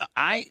 Listen,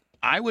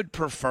 I would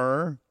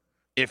prefer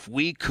if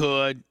we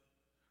could,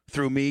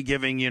 through me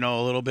giving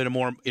a little bit of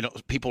more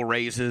people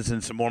raises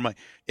and some more money,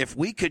 if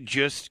we could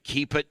just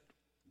keep it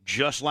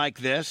just like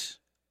this,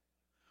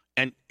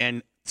 and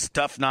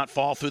stuff not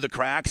fall through the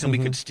cracks, and we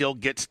could still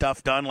get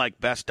stuff done like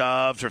best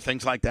ofs or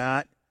things like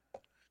that.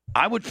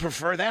 I would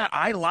prefer that.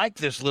 I like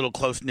this little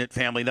close-knit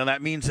family. Now,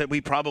 that means that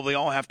we probably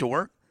all have to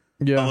work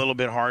a little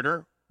bit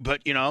harder.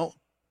 But,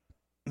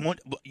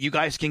 you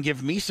guys can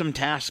give me some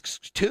tasks,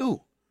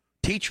 too.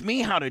 Teach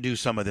me how to do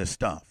some of this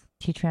stuff.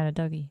 Teach me how to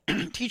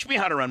Dougie. Teach me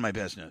how to run my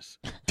business.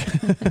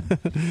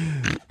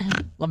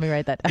 Let me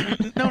write that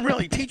down. No,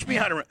 really. Teach me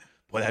how to run.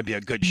 Well, that'd be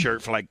a good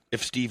shirt for, like,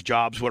 if Steve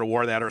Jobs would have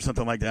wore that or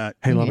something like that.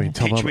 Hey, let me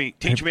tell Bubba.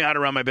 Teach me how to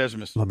run my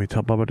business. Let me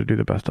tell Bubba to do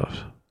the best of.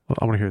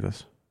 I want to hear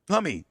this.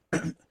 Let me.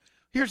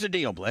 Here's the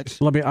deal, Blitz.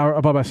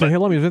 Bubba, say, hey,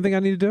 Lummy, is there anything I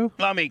need to do?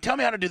 Lummy, tell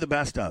me how to do the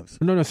best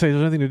ofs. No, say,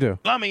 there's anything to do.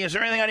 Lummy, is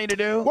there anything I need to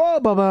do? Well,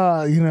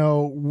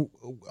 Bubba,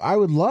 I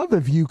would love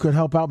if you could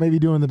help out maybe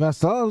doing the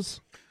best ofs.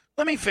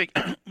 Let me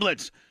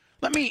Blitz.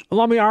 Lummy,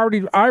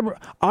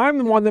 I'm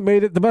the one that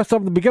made it the best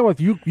of to begin with.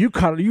 You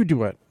cut it. You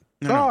do it.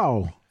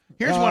 No.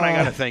 Here's what I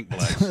got to think,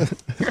 Blitz.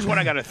 Here's what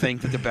I got to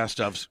think that the best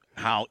ofs,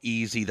 how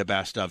easy the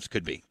best ofs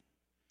could be.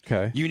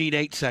 Okay. You need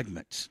 8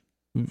 segments.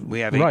 We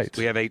have 8. Right.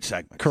 We have 8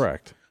 segments.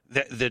 Correct.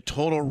 The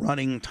total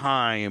running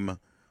time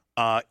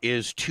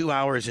is 2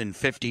 hours and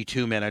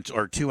 52 minutes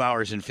or 2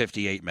 hours and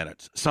 58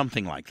 minutes,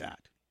 something like that.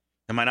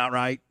 Am I not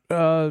right?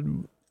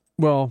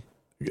 Well,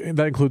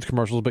 that includes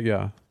commercials, but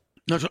yeah.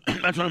 That's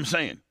what I'm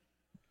saying.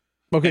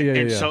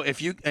 Okay, and yeah. So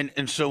if you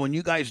and so when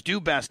you guys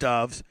do best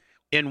ofs,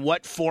 in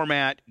what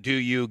format do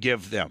you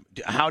give them?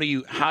 How do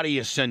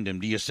you send them?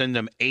 Do you send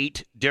them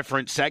 8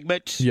 different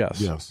segments?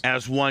 Yes.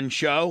 As one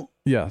show?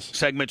 Yes.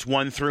 Segments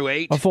 1 through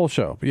 8? A full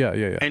show.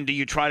 Yeah. And do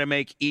you try to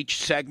make each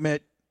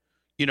segment,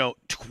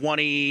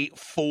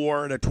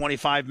 24 to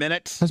 25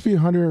 minutes? Has to be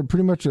 100,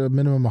 pretty much a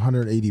minimum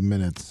 180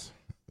 minutes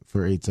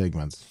for 8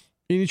 segments.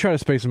 You try to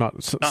space them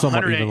out somewhat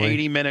 180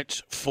 evenly.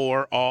 minutes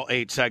for all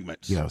 8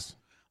 segments. Yes.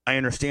 I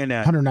understand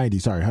that.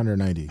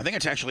 190. I think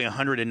it's actually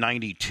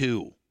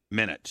 192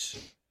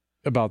 minutes.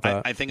 About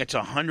that. I think it's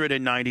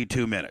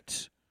 192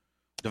 minutes.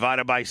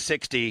 Divided by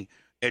 60,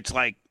 it's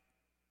like,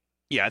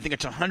 I think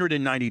it's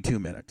 192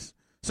 minutes.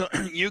 So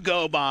you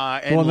go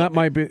by. And that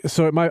might be.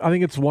 So it might. I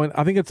think it's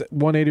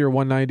 180 or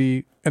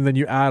 190, and then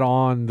you add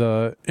on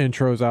the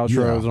intros,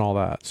 outros, and all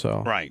that.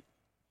 So right.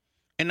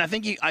 And I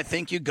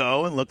think you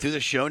go and look through the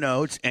show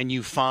notes and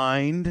you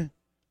find,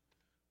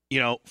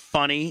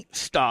 funny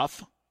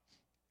stuff,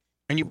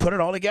 and you put it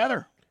all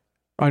together.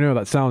 I know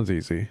that sounds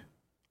easy.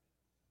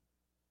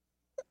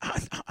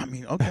 I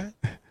mean, okay.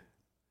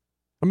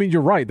 I mean,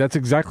 you're right. That's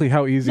exactly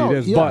how easy it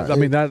is. Yeah, but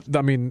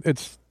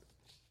it's.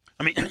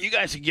 I mean, you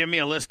guys could give me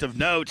a list of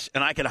notes,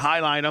 and I could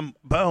highlight them.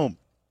 Boom,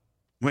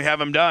 we have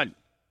them done.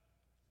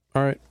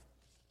 All right.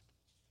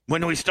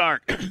 When do we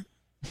start?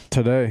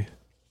 Today.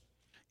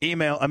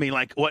 Email. I mean,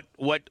 like, what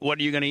are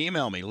you going to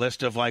email me?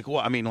 List of like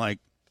what? I mean, like.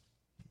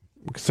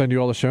 Send you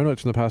all the show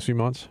notes in the past few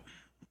months.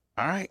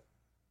 All right.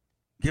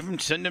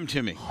 Send them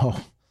to me.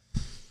 Oh.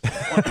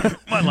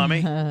 What,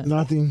 Lummy?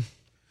 Nothing.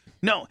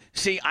 No,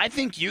 see, I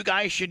think you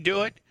guys should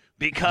do it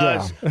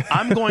because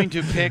I'm going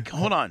to pick.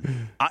 Hold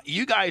on,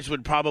 you guys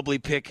would probably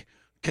pick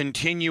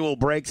continual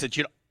breaks that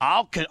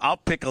I'll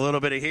pick a little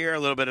bit of here, a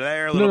little bit of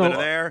there, a little bit of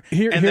there,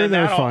 here and then and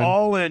there is that'll fine.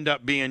 all end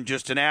up being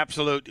just an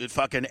absolute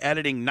fucking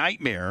editing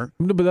nightmare.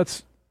 No, but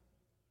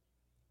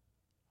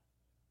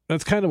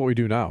that's kind of what we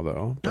do now,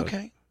 though. But.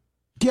 Okay.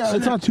 Yeah,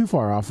 it's not too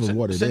far off of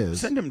what it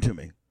is. Send them to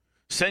me.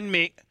 Send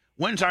me.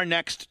 When's our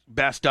next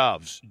best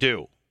ofs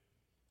due?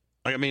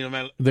 I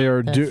mean, They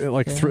are due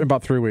like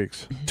about 3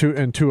 weeks. Two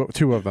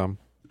of them.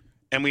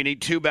 And we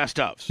need 2 best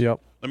ofs. Yep.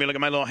 Let me look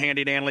at my little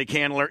handy dandy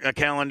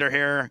calendar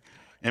here.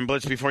 And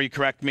Blitz, before you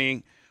correct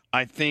me,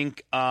 I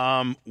think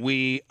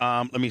we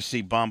let me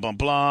see, blah blah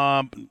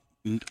blah.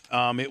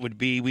 It would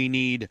be we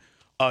need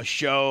a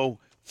show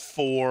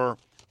for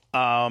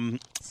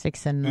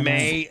 6 and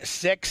May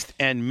 6th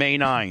and May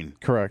 9.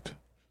 Correct.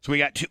 So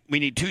we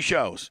need 2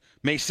 shows,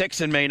 May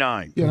 6th and May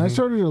 9. Yeah, and I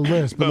started a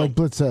list, but like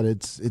Blitz said,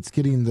 it's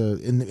getting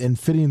and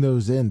fitting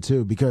those in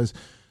too, because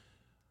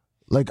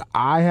like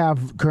I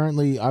have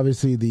currently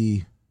obviously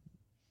the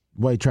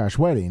White Trash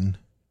Wedding,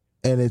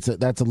 and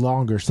that's a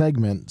longer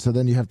segment, so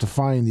then you have to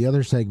find the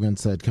other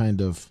segments that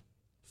kind of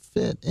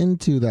fit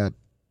into that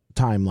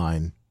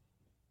timeline.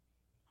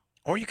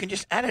 Or you can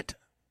just edit.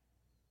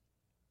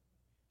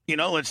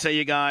 Let's say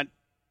you got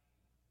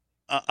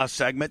a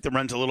segment that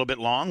runs a little bit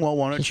long. Well,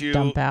 why don't just you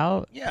dump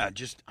out? Yeah,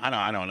 just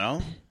I don't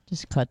know.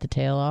 Just cut the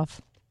tail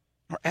off.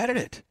 Or edit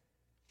it.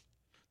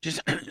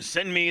 Just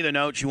send me the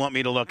notes you want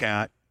me to look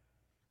at,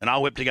 and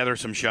I'll whip together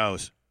some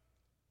shows.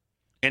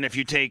 And if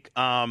you take,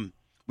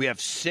 we have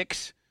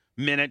 6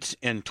 minutes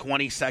and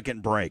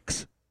 20-second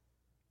breaks.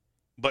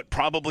 But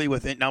probably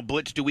within, now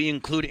Blitz, do we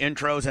include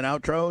intros and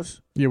outros?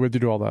 Yeah, we have to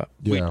do all that.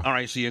 Yeah. All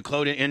right, so you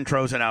include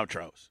intros and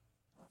outros,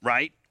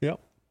 right? Yep.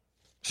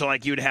 So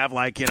like you'd have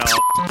like,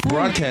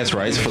 broadcast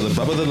rights for the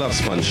Bubba the Love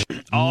Sponge.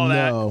 all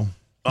that. No.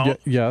 Oh,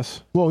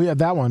 Yes. Well, yeah,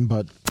 that one,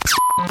 but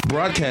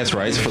Broadcast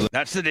rights for the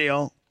that's the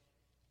deal.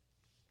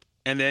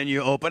 And then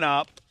you open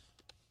up,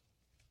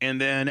 and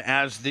then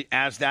as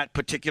that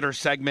particular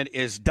segment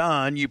is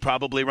done, you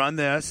probably run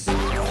this.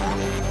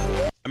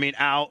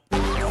 Out.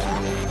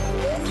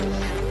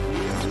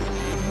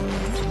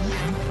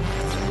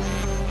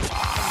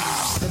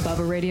 The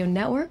Bubba Radio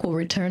Network will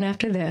return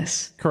after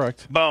this.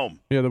 Correct. Boom.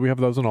 Yeah, we have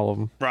those in all of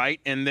them.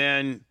 Right? And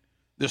then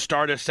the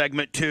start of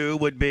segment 2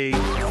 would be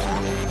live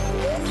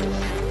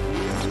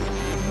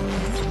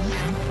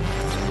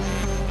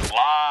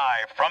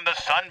from the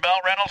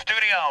Sunbelt Rental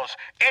Studios.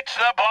 It's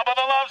the Bubba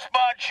the Love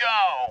Spot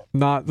Show.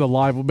 Not the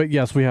live, but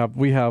yes, we have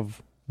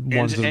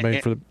ones that are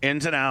made for the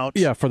ins and outs.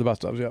 Yeah, for the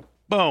best ofs. Yeah.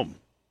 Boom.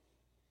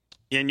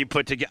 And you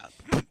put together.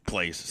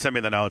 Please send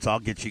me the notes. I'll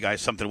get you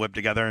guys something whipped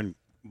together and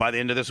by the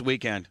end of this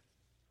weekend.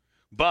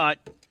 But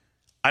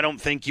I don't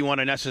think you want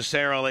to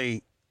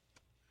necessarily.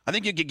 I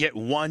think you could get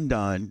one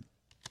done,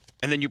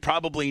 and then you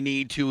probably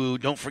need to.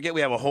 Don't forget,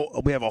 we have a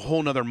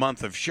whole nother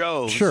month of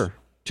shows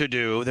to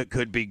do that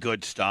could be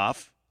good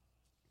stuff,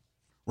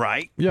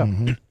 right? Yeah.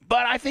 Mm-hmm.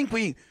 But I think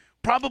we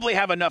probably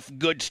have enough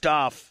good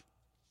stuff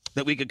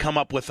that we could come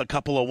up with a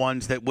couple of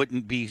ones that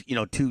wouldn't be,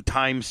 too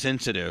time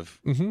sensitive.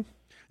 Mm-hmm.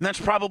 And that's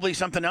probably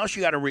something else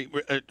you got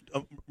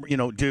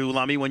to, do,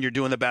 Lummy, when you're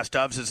doing the best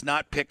ofs, is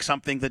not pick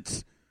something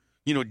that's,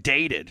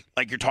 dated,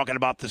 like you're talking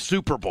about the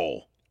Super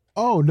Bowl.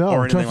 Oh, no.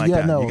 Or anything like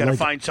that. No, You got to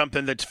find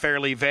something that's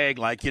fairly vague,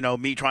 like,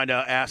 me trying to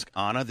ask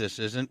Anna, this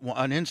isn't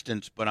an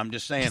instance, but I'm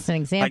just saying. Just an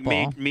example.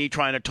 Like me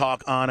trying to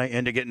talk Anna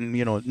into getting,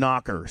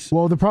 knockers.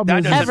 Well, the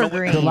problem That is doesn't-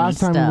 Evergreen the last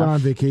time we stuff. went on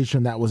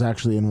vacation, that was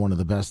actually in one of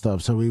the best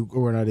of, so we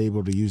were not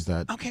able to use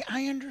that. Okay,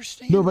 I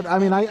understand. No, but I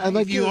mean, I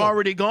like If you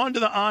already gone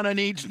to the Anna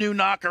needs new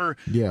knocker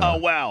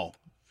well.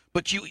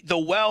 But the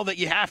well that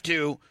you have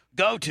to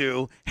go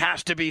to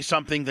has to be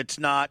something that's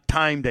not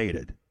time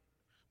dated.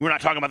 We're not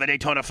talking about the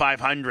Daytona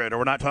 500, or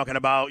we're not talking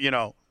about,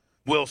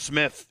 Will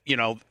Smith.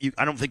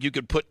 I don't think you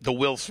could put the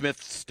Will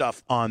Smith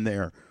stuff on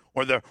there,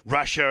 or the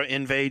Russia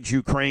invades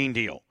Ukraine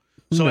deal.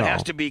 So it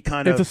has to be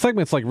kind If of. the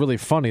segment's like really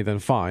funny, then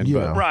fine.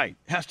 Yeah. But Right.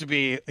 Has to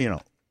be,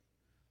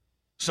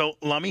 So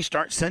let me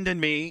start sending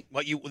me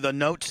the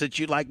notes that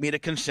you'd like me to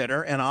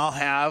consider, and I'll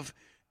have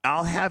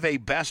a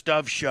best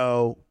of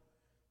show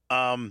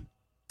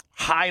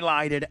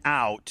highlighted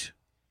out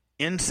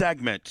in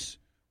segments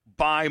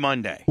by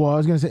Monday. Well, I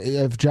was going to say,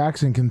 if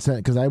Jackson can send,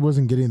 because I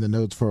wasn't getting the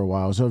notes for a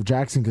while, so if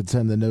Jackson could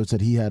send the notes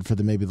that he had for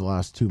maybe the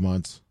last 2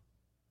 months.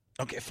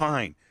 Okay,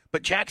 fine.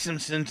 But Jackson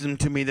sends them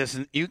to me this,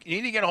 and you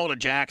need to get a hold of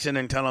Jackson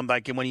and tell him,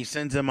 like, when he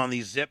sends them on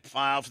these zip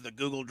files, the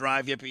Google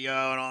Drive,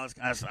 Yippee-Yo, and all this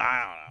kind of stuff.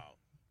 I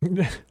don't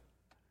know.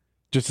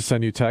 just to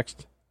send you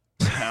text.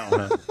 I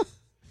don't know.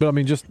 But I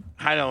mean, just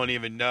I don't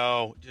even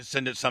know. Just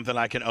send it something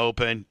I can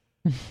open.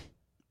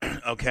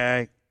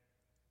 Okay.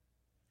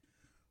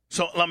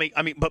 So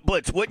but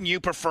Blitz, wouldn't you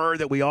prefer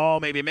that we all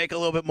maybe make a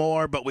little bit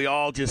more, but we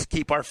all just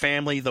keep our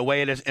family the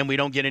way it is, and we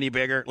don't get any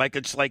bigger? Like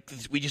it's like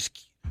we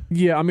just.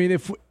 yeah. I mean,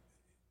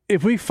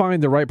 if we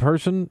find the right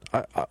person,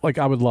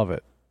 I would love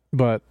it.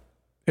 But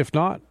if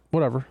not,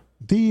 whatever.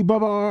 The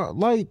Bubba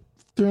Light,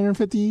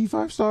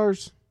 355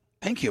 stars.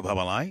 Thank you,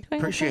 Bubba Light.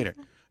 Appreciate it.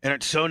 And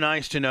it's so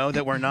nice to know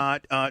that we're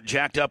not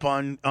jacked up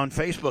on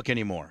Facebook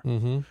anymore.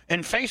 Mm-hmm.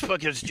 And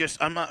Facebook is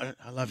just, I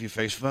love you,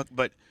 Facebook,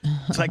 but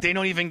it's like they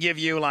don't even give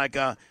you like,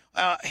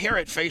 here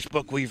at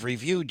Facebook, we've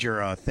reviewed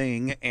your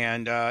thing,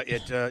 and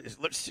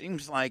it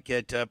seems like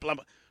it, blah,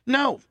 blah.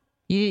 No.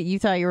 You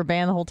thought you were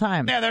banned the whole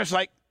time. Yeah, there's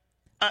like,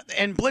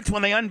 and Blitz,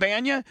 when they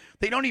unban you,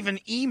 they don't even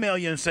email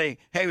you and say,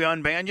 hey, we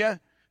unbanned you.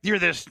 You're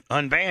this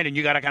unbanned, and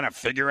you got to kind of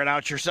figure it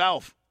out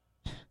yourself.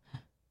 I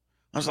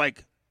was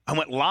like, I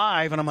went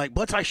live, and I'm like,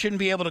 Blitz, I shouldn't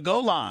be able to go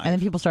live. And then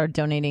people started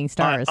donating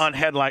stars on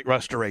headlight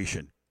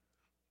restoration.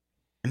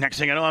 And next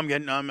thing I know, I'm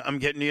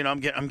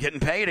getting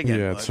paid again.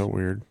 Yeah, Blitz. it's so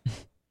weird.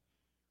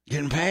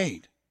 Getting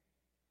paid.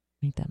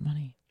 Make that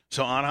money.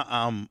 So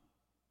Anna,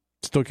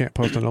 Still can't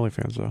post on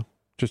OnlyFans though.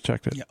 Just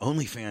checked it. yeah,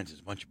 OnlyFans is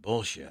a bunch of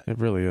bullshit. It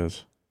really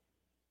is.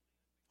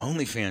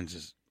 OnlyFans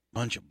is a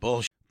bunch of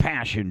bullshit.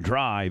 Passion,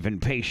 drive,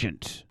 and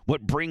patience.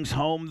 What brings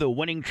home the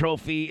winning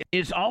trophy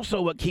is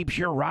also what keeps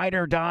your ride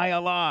or die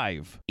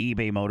alive.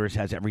 eBay Motors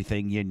has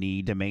everything you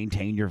need to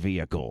maintain your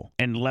vehicle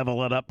and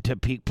level it up to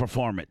peak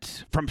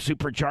performance. From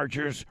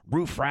superchargers,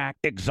 roof rack,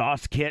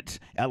 exhaust kits,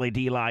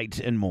 LED lights,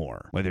 and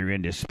more. Whether you're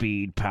into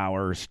speed,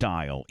 power, or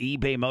style,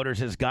 eBay Motors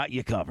has got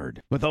you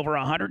covered. With over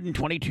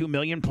 122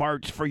 million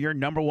parts for your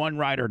number one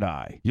ride or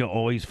die, you'll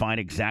always find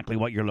exactly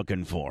what you're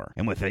looking for.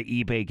 And with the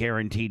eBay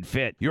Guaranteed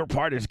Fit, your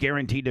part is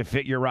guaranteed to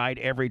fit your ride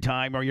every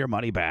time or your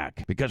money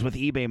back. Because with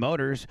eBay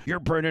Motors, you're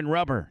burning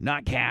rubber,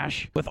 not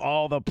cash, with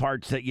all the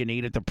parts that you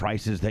need at the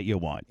prices that you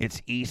want.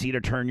 It's easy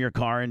to turn your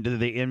car into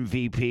the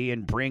MVP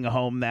and bring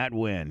home that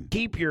win.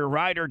 Keep your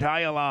ride or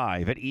die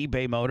alive at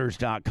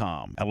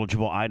ebaymotors.com.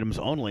 Eligible items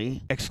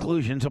only.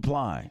 Exclusions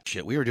apply.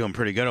 Shit, we were doing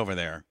pretty good over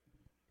there.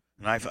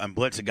 And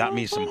Blitz had got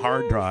me some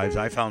hard drives.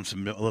 I found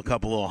a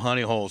couple little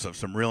honey holes of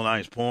some real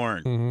nice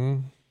porn. Mm-hmm.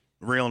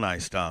 Real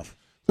nice stuff.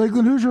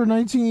 Lakeland Hoosier,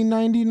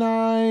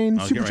 1999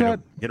 super chat.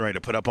 Get ready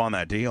to put up on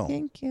that deal.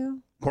 Thank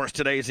you. Of course,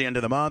 today is the end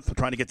of the month. We're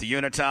trying to get the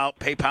units out.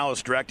 PayPal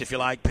is direct if you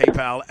like.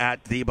 PayPal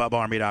at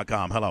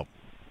thebubbarmy.com. Hello.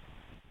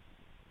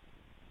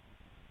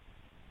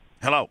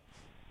 Hello.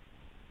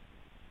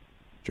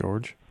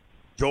 George.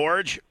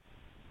 George.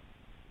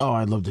 Oh,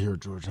 I'd love to hear what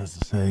George has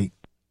to say.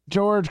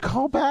 George,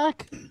 call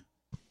back.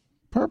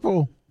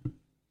 Purple.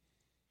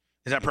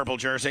 Is that purple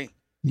jersey?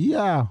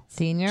 Yeah.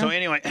 Senior? So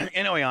anyway,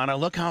 Anna,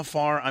 look how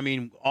far,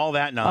 all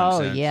that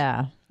nonsense. Oh,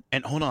 yeah.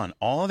 And hold on,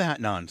 all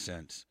that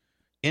nonsense.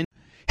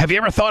 Have you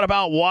ever thought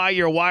about why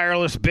your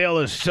wireless bill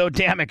is so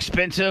damn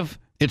expensive?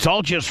 It's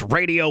all just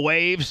radio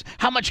waves.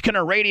 How much can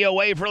a radio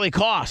wave really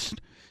cost?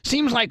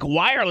 Seems like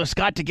wireless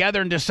got together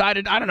and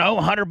decided, I don't know,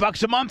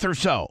 $100 a month or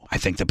so. I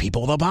think the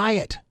people will buy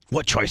it.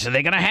 What choice are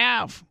they going to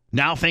have?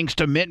 Now, thanks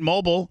to Mint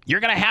Mobile, you're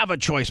going to have a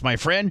choice, my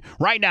friend.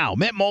 Right now,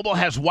 Mint Mobile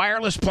has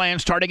wireless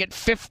plans starting at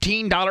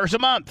 $15 a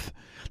month.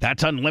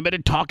 That's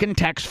unlimited talk and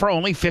text for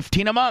only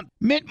 $15 a month.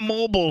 Mint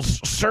Mobile's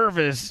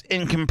service,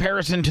 in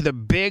comparison to the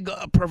big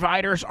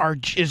providers,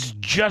 is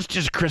just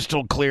as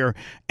crystal clear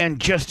and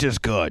just as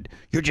good.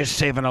 You're just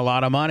saving a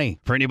lot of money.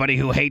 For anybody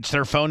who hates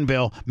their phone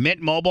bill,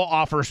 Mint Mobile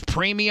offers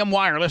premium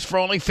wireless for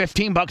only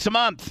 $15 a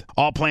month.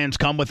 All plans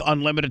come with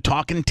unlimited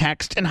talk and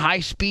text and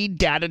high-speed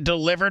data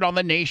delivered on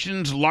the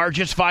nation's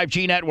largest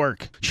 5G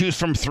network. Choose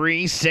from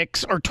 3,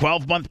 6, or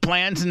 12-month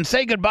plans and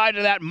say goodbye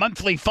to that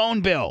monthly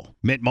phone bill.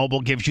 Mint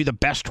Mobile gives you the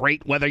best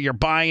rate whether you're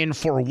buying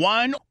for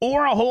one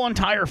or a whole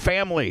entire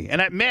family. And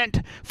at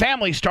Mint,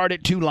 families start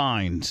at 2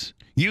 lines.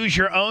 Use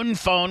your own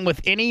phone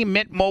with any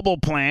Mint Mobile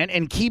plan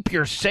and keep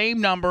your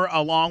same number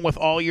along with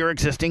all your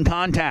existing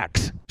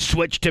contacts.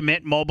 Switch to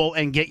Mint Mobile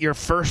and get your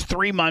first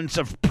 3 months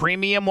of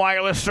premium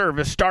wireless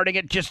service starting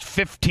at just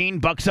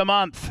 $15 a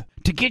month.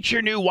 To get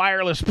your new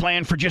wireless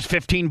plan for just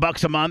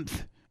 $15 a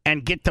month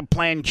and get the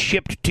plan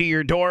shipped to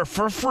your door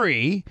for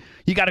free,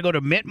 you got to go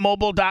to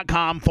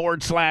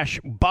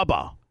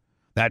mintmobile.com/Bubba.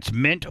 That's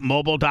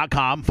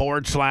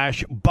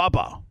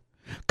mintmobile.com/Bubba.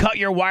 Cut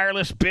your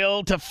wireless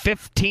bill to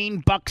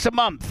 $15 a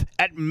month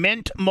at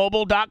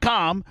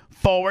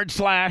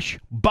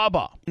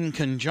mintmobile.com/Bubba. In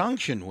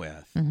conjunction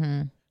with,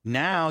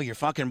 now you're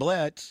fucking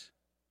Blitz.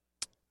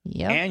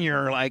 Yep. And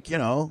you're like,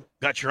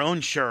 got your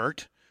own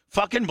shirt.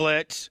 Fucking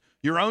Blitz,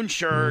 your own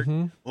shirt,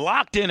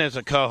 locked in as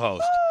a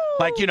co-host.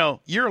 Like,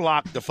 you're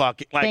locked the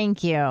fuck. Like,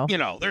 thank you.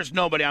 There's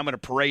nobody I'm going to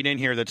parade in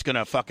here that's going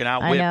to fucking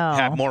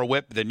have more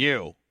whip than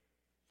you.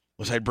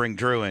 Unless I'd bring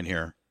Drew in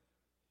here.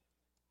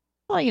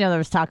 Well, there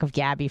was talk of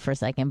Gabby for a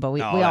second, but we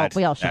all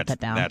shut that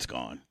down. That's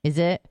gone. Is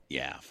it?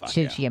 Yeah. Fuck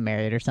Should she get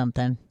married or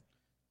something?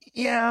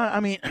 Yeah,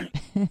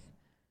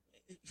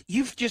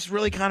 you've just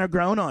really kind of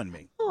grown on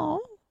me.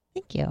 Oh,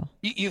 thank you.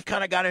 You've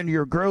kind of got into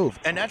your groove,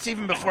 and that's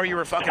even before you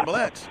were fucking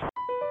Blitz.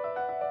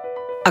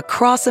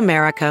 Across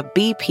America,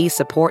 BP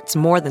supports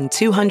more than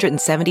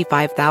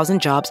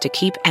 275,000 jobs to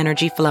keep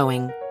energy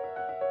flowing.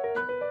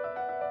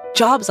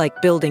 Jobs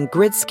like building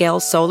grid-scale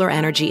solar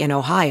energy in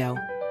Ohio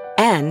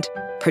and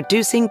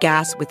producing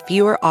gas with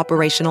fewer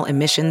operational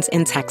emissions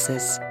in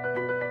Texas.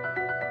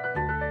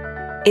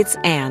 It's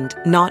and,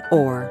 not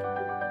or.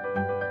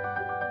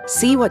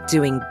 See what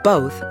doing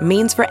both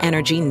means for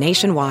energy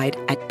nationwide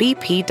at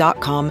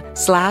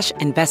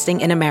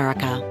bp.com/investing in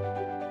America.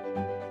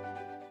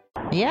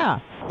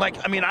 Yeah. Like,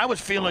 I mean, I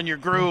was feeling your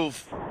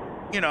groove,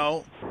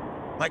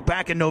 like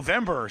back in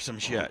November or some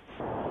shit.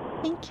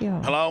 Thank you.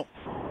 Hello?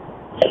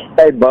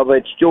 Hey, Bubba,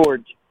 it's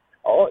George.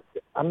 Oh,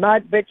 I'm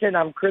not bitching.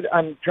 I'm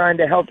trying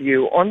to help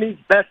you. On these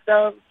best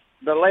of,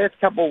 the last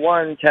couple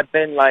ones have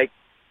been like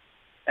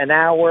an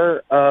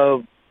hour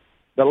of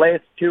the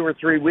last 2 or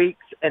 3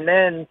 weeks, and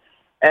then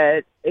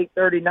at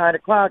 8:30, 9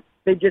 o'clock,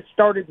 they just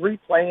started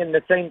replaying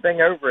the same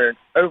thing over and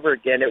over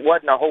again. It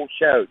wasn't a whole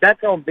show.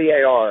 That's on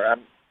BAR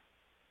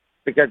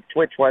because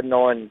Twitch wasn't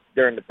on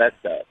during the best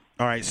of.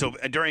 All right, so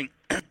during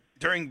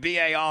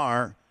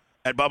BAR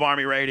at Bubba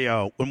Army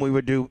Radio, when we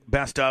would do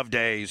best of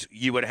days,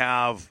 you would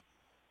have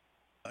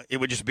it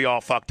would just be all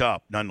fucked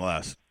up,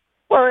 nonetheless.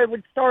 Well, it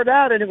would start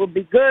out and it would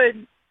be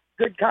good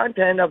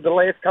content of the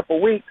last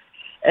couple weeks,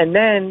 and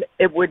then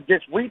it would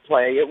just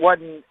replay. It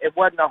wasn't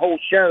a whole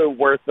show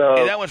worth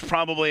of. That was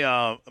probably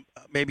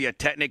maybe a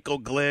technical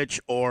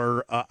glitch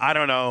or I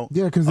don't know.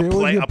 Yeah, because they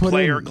always get put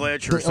player in,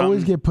 glitch or they something.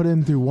 always get put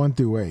in through 1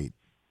 through 8,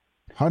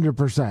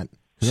 100%.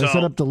 So, I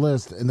set up the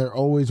list, and they're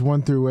always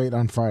 1 through 8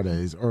 on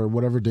Fridays or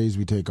whatever days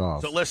we take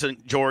off. So listen,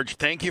 George,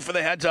 thank you for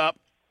the heads up.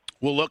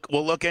 We'll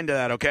look into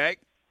that. Okay.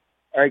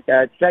 All right,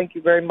 guys. Thank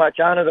you very much.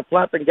 Honor the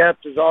Flapping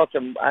Gaps is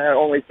awesome. I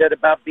only said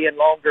about being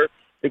longer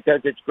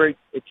because it's great.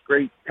 It's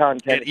great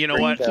content. And you know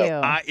what?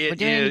 Thank you. We're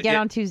doing it again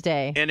on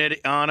Tuesday. And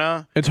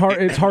Anna, it's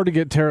hard to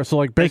get Tara. So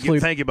like basically,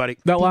 thank you, buddy.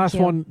 That last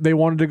one they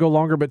wanted to go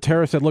longer, but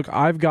Tara said, "Look,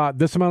 I've got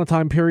this amount of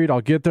time period. I'll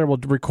get there. We'll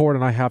record,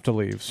 and I have to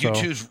leave." So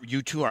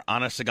you two are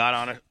honest to God,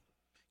 honest.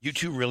 You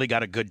two really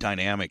got a good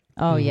dynamic.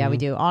 Oh yeah, we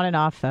do on and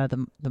off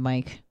the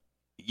mic.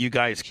 You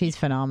guys, she's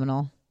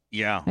phenomenal.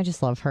 Yeah, I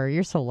just love her.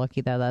 You're so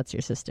lucky that that's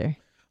your sister.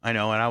 I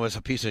know, and I was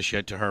a piece of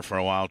shit to her for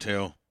a while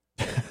too.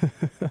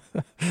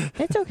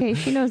 It's okay.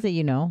 She knows that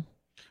you know.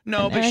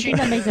 No, but I think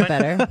that makes it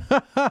better.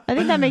 I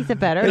think that makes it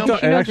better. It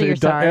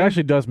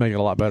actually does make it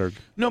a lot better.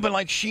 No, but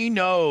like she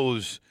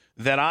knows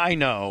that I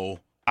know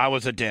I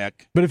was a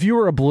dick. But if you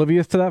were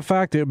oblivious to that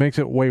fact, it makes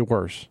it way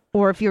worse.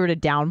 Or if you were to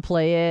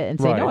downplay it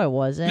and say, right. no, I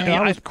wasn't. No,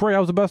 I was great. I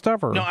was the best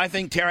ever. No, I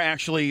think Tara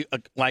actually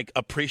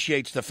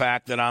appreciates the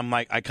fact that I'm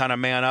like, I kind of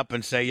man up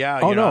and say, yeah,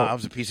 no. I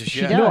was a piece of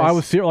shit. No, I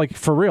was serious. Like,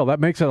 for real.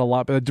 That makes it a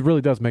lot. It really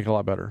does make it a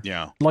lot better.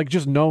 Yeah. Like,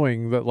 just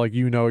knowing that, like,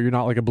 you're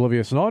not, like,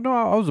 oblivious. And, oh, no,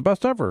 I was the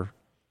best ever.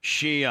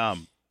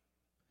 I'm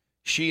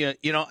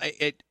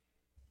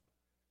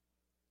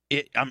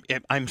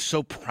I'm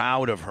so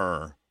proud of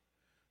her.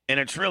 And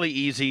it's really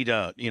easy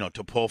to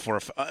pull for.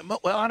 Well,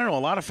 I don't know. A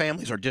lot of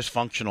families are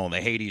dysfunctional and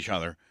they hate each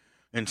other,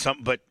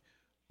 but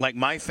like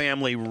my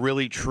family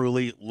really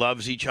truly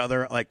loves each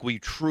other. Like we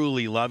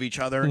truly love each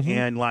other,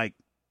 and like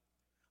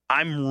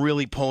I'm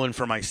really pulling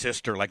for my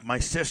sister. Like my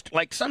sister,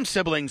 like some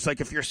siblings,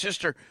 like if your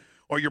sister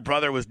or your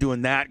brother was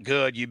doing that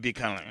good, you'd be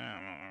kind of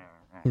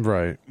like,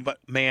 right. But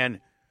man,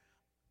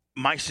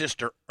 my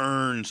sister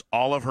earns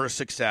all of her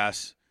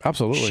success.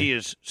 Absolutely, she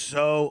is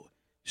so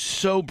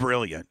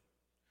brilliant.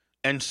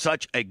 And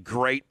such a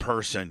great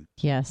person.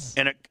 Yes.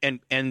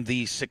 And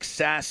the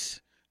success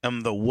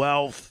and the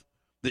wealth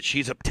that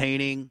she's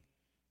obtaining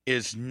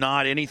is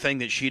not anything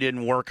that she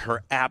didn't work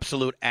her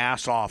absolute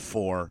ass off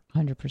for.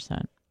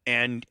 100%.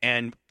 And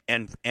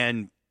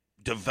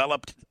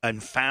developed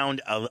and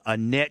found a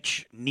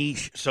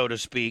niche, so to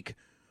speak,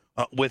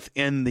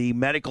 within the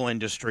medical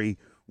industry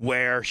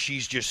where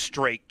she's just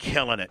straight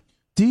killing it.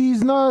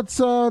 D's nuts,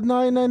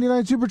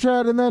 $9.99 super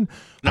chat, and then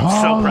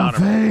Hall of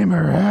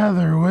Famer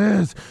Heather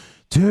Wiz,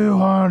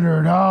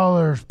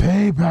 $200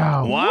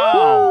 PayPal.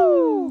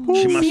 Wow!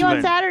 She must see you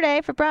on Saturday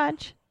for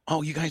brunch.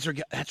 Oh, you guys are.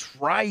 That's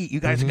right. You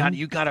guys got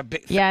a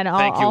big. Yeah, and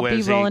I'll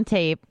be rolling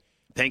tape.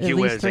 Thank you, Wizzy.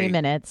 At least Wizzy. 3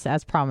 minutes,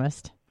 as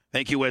promised.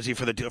 Thank you, Wizzy,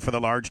 for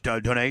the large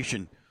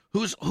donation.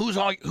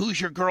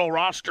 Who's your girl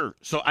roster?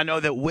 So I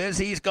know that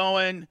Wizzy's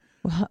going.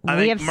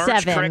 We have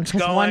 7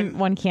 because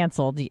one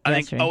canceled.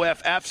 I think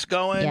OFF's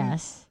going.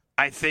 Yes.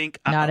 I think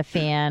not a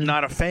fan.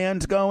 Not a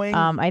fan's going.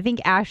 I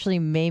think Ashley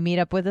may meet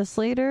up with us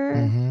later.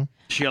 Mm-hmm.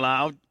 She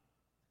allowed?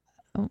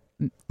 Oh,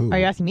 are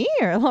you asking me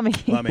or Lummy?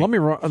 Lummy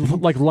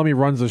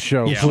runs the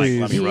show,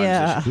 please. Lummy runs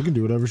the show. She can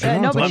do whatever she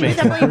wants. No, but she's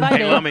definitely invited.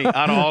 Hey, Lummy,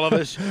 out of all of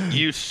us,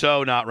 you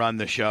so not run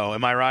the show.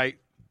 Am I right?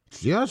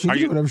 Yeah, she can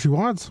do whatever she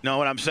wants. No,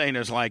 what I'm saying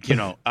is like,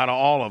 out of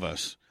all of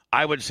us,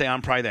 I would say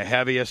I'm probably the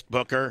heaviest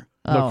booker.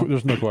 No,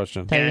 there's no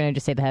question. You're going to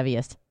just say the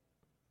heaviest.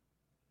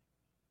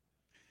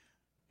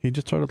 He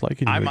just started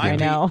liking you. I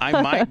again.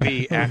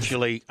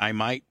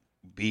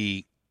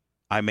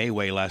 I may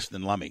weigh less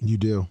than Lummy. You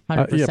do.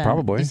 100%. Yeah,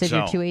 probably. You said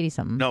you're 280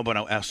 something. No,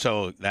 but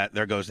so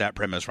there goes that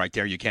premise right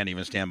there. You can't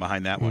even stand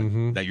behind that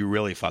one. That you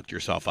really fucked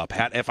yourself up.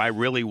 If I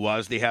really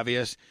was the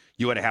heaviest,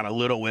 you would have had a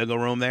little wiggle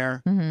room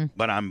there.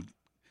 But I'm.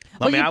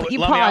 Well,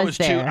 I was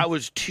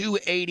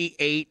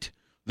 288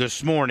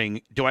 this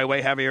morning. Do I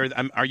weigh heavier?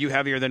 Are you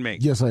heavier than me?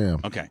 Yes, I am.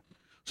 Okay.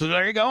 So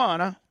there you go,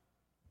 Anna.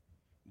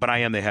 But I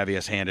am the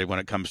heaviest handed when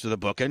it comes to the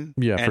booking.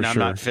 Yeah, and for I'm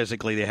sure. not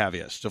physically the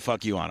heaviest. So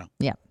fuck you, Anna.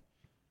 Yeah.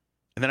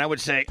 And then I would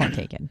say, point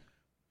taken.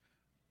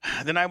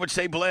 Then I would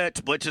say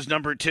Blitz. Blitz is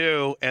number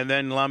 2. And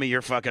then, Lummy,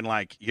 you're fucking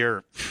like,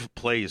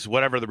 please,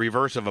 whatever the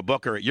reverse of a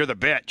booker, you're the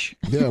bitch.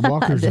 Yeah,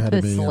 Walker's ahead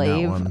of me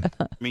slave. in that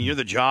one. I mean, you're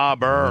the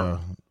jobber.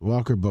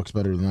 Walker books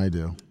better than I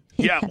do.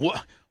 Yeah,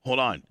 hold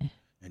on.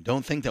 And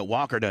don't think that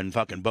Walker doesn't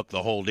fucking book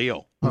the whole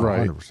deal. Oh,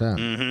 Right. 100%.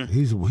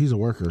 Mm-hmm. He's a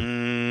worker.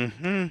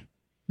 Mm-hmm.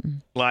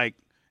 Like,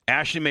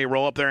 Ashley may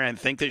roll up there and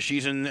think that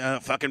she's in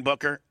fucking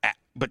booker,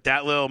 but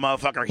that little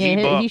motherfucker, he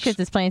books. He shits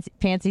his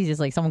pants. He's just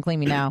like, someone clean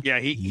me now. Yeah,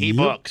 he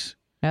books.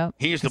 Yep.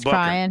 He's the booker.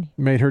 Crying.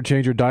 Made her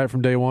change her diet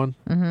from day one.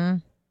 Mm-hmm.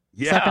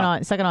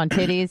 Yeah. Sucking on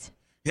titties.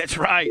 That's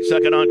right.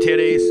 Sucking on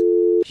titties.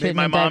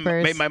 Shitting in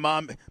diapers. Made my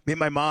mom.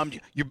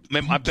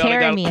 My belly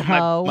Carry got me,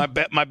 ho.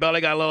 my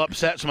belly got a little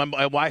upset, so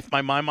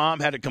my mom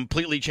had to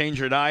completely change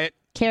her diet.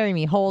 Carry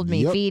me, hold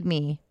me, Yep. feed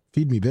me.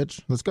 Feed me,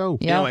 bitch. Let's go.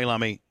 Yep. Anyway,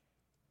 Lummy,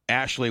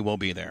 Ashley will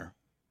be there,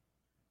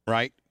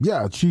 right?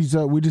 Yeah, she's.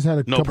 We just had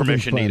a No couple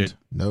permission things planned. needed.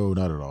 No,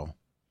 not at all.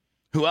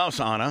 Who else,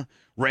 Anna?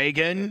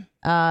 Reagan.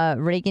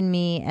 Reagan,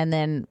 me, and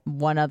then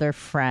one other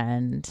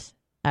friend.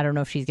 I don't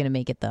know if she's gonna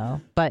make it though,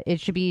 but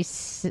it should be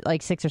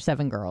like 6 or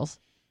 7 girls.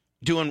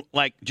 Doing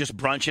like just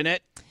brunching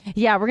it.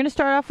 Yeah, we're gonna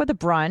start off with a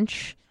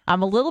brunch.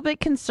 I'm a little bit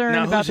concerned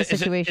Now, about the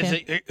situation.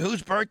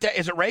 Whose birthday?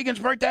 Is it Reagan's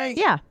birthday?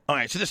 Yeah. All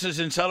right, so this is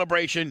in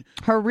celebration.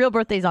 Her real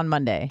birthday's on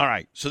Monday. All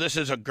right, so this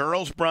is a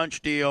girls'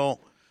 brunch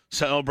deal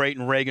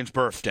celebrating Reagan's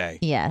birthday.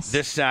 Yes.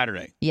 This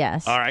Saturday.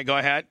 Yes. All right, go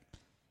ahead.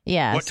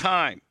 Yes. What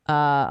time?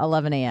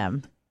 11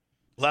 a.m.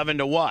 11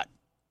 to what?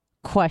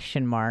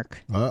 Question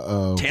mark.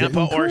 Uh-oh.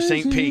 Tampa or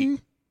St.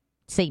 Pete?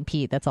 St.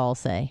 Pete, that's all I'll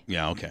say.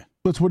 Yeah, okay.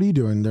 Blitz, what are you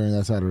doing during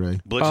that Saturday?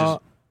 Blitz is,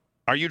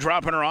 are you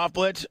dropping her off,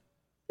 Blitz?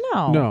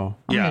 No.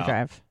 I'm Yeah. gonna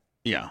drive.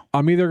 Yeah.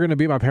 I'm either going to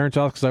be at my parents'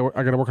 house because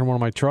I got to work on one of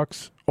my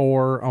trucks,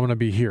 or I'm going to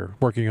be here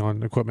working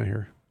on equipment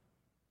here.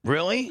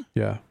 Really?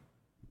 Yeah.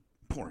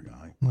 Poor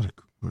guy. What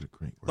a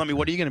great. Let me.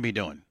 What are you going to be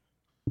doing?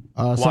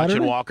 Saturday?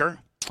 Watching Walker?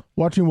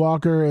 Watching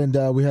Walker, and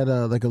we had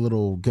a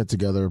little get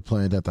together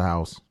planned at the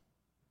house.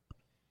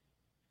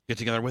 Get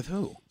together with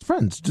who?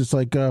 Friends, just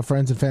like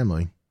friends and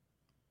family.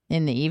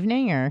 In the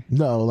evening or?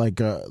 No,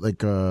 later,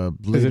 like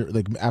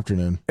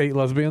afternoon. 8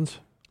 lesbians?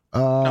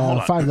 hold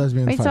on. 5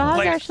 lesbians. Wait, 5 so how's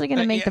guys. Ashley going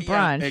to make the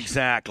brunch?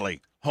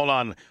 Exactly. Hold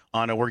on,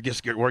 Anna. We're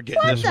getting What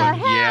this the one.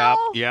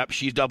 hell? Yep.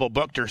 She's double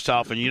booked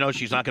herself, and you know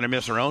she's not going to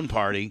miss her own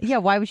party. Yeah,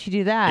 why would she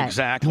do that?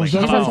 Exactly. She's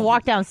Well, supposed to Hello.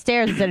 walk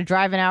downstairs instead of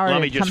drive an hour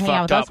Lummy to come just hang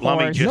out with fucked us up.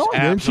 Lummy whores. just No,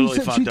 man, absolutely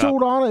she fucked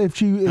told up. Anna if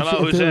Hello,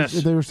 who's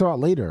this? they were still out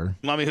later.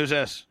 Lummy, who's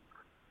this?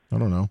 I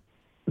don't know.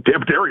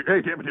 Tampa Terry.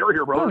 Hey, Tampa Terry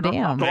here, brother. Oh,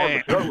 damn.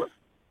 Hey,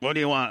 what do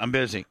you want? I'm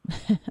busy.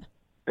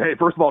 Hey,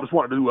 first of all, just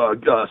wanted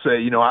to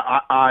say,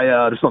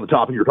 I just on the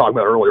topic you were talking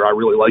about earlier, I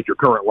really like your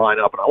current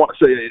lineup, and I want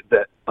to say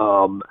that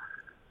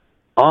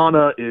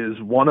Anna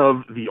is one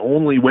of the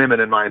only women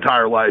in my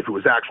entire life who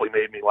has actually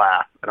made me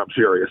laugh, and I'm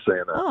serious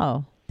saying that.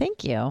 Oh,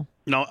 thank you.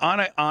 No,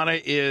 Anna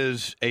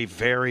is a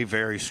very,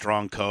 very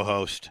strong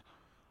co-host,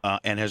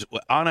 and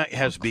Anna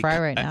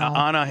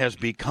has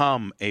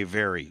become a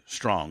very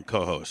strong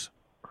co-host.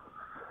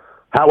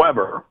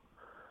 However,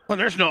 well,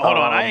 there's no. Hold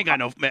on, I ain't got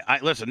no.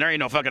 Listen, there ain't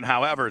no fucking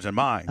howevers in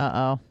mine.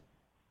 Uh-oh.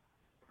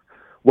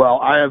 well,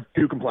 I have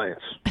 2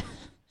 complaints.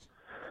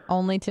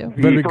 Only 2?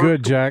 Very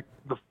good, Jack.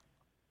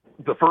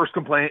 The first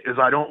complaint is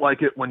I don't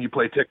like it when you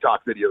play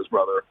TikTok videos,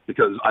 brother,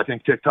 because I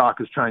think TikTok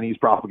is Chinese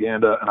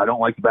propaganda, and I don't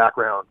like the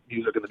background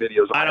music in the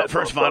videos.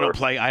 First of all,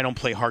 I don't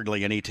play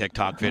hardly any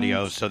TikTok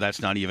videos, so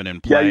that's not even in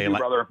play. Yeah, you do,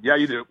 brother.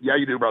 Yeah,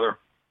 you do, brother.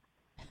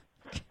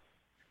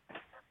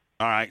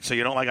 All right, so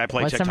you don't like I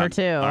play What's TikTok. number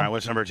 2? All right,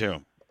 what's number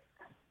 2?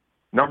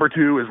 Number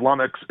 2 is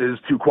Lumix is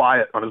too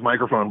quiet on his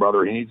microphone,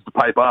 brother. He needs to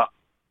pipe up.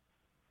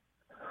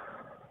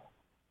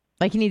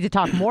 Like you need to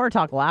talk more or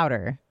talk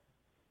louder?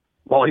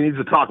 Well, he needs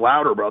to talk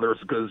louder, brother,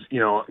 because,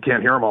 I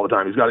can't hear him all the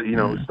time. He's got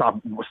to,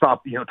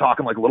 stop,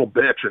 talking like a little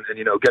bitch and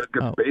get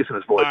the bass in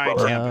his voice, All right,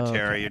 brother. Tampa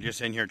Terry, you're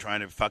just in here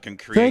trying to fucking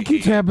create. Thank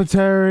you, Tampa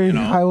Terry.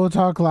 I will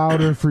talk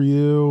louder for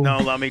you. No,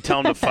 let me tell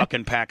him to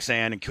fucking pack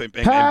sand and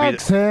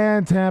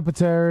Paxan, Tampa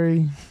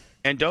Terry.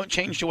 And don't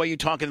change the way you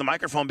talk in the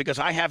microphone because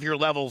I have your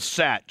levels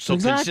set. So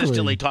Exactly.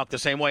 consistently talk the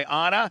same way.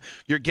 Anna,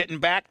 you're getting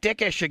back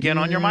dickish again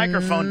on your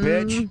microphone,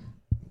 bitch.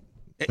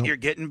 You're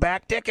getting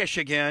back dickish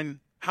again.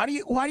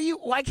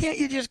 Why can't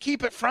you just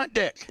keep it front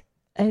dick?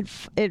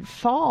 It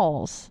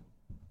falls.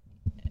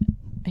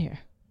 Here.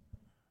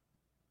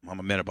 I'm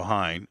a minute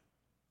behind.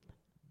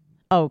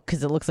 Oh,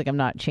 because it looks like I'm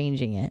not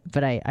changing it,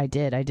 but I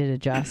did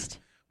adjust.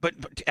 But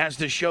as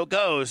the show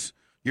goes,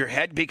 your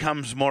head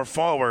becomes more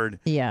forward.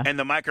 Yeah. And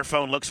the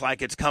microphone looks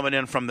like it's coming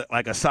in from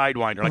like a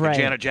sidewinder, like Right. a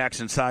Janet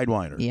Jackson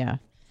sidewinder. Yeah.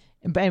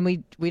 And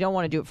we don't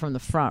want to do it from the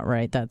front,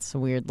 right? That's a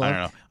weird look. I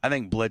don't know. I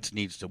think Blitz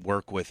needs to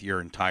work with your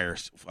entire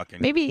fucking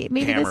Maybe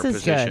camera this is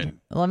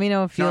position. good. Let me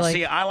know if you No, like.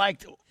 see, I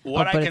liked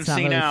what I but can it's not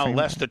see really now, framed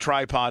less up. the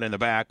tripod in the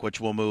back, which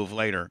we'll move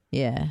later.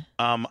 Yeah.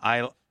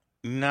 I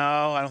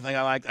don't think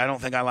I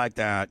like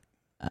that.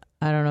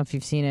 I don't know if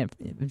you've seen it.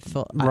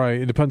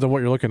 Right. It depends on what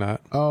you're looking at.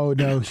 Oh,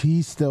 no,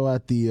 he's still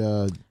at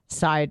the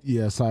Side.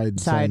 Yeah, side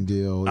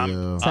deal.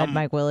 Side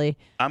Mike Willie.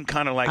 I'm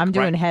kind of like I'm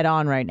doing head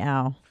on right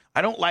now.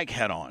 I don't like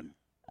head on.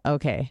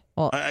 Okay.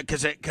 Well,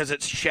 because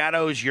it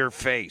shadows your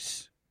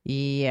face.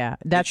 Yeah,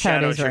 that's how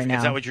it is right now.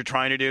 Is that what you're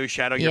trying to do?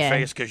 Shadow your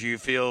face because you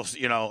feel,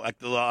 like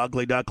the little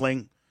ugly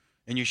duckling,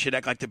 and you should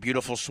act like the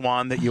beautiful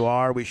swan that you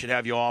are. We should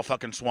have you all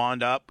fucking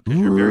swanned up because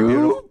you're very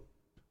beautiful.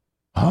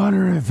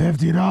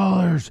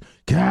 $150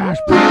 cash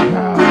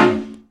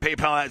PayPal.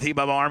 PayPal at the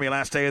Bubba Army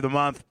last day of the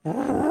month.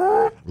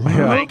 Yeah.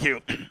 Thank you.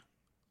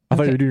 I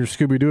thought you were doing your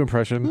Scooby-Doo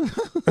impression.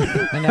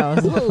 I know.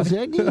 Hello,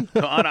 Ziggy.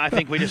 So, Anna, I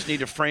think we just need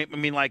to frame.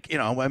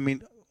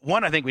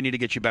 One, I think we need to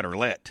get you better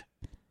lit.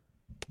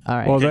 All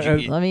right. Well,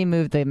 let me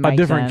move the mic. A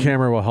different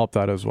camera will help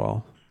that as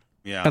well.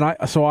 Yeah.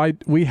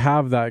 And we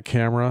have that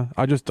camera.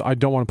 I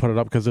don't want to put it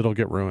up because it'll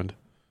get ruined.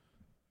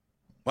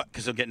 What?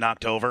 Because it'll get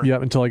knocked over?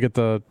 Yeah, until I get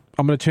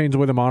I'm going to change the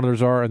way the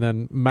monitors are and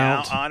then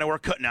mount. Now, Anna, we're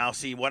cutting. Now,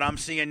 see what I'm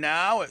seeing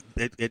now?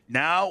 It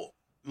now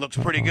looks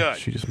pretty good.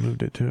 She just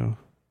moved it too.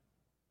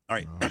 All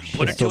right.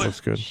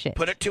 Looks good.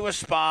 Put it to a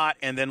spot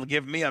and then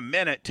give me a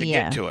minute to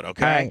get to it,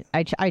 okay? All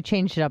right. I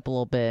changed it up a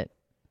little bit.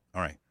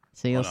 All right.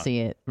 So you'll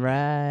see it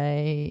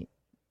right.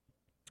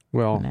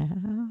 Well,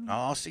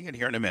 I'll see it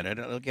here in a minute.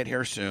 It'll get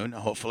here soon,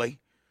 hopefully.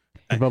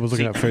 Bubba's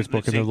looking at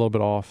Facebook and they're a little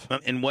bit off.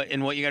 And what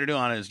you got to do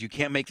on it is you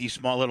can't make these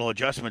small little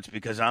adjustments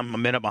because I'm a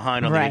minute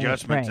behind on the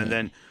adjustments, and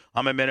then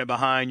I'm a minute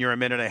behind, you're a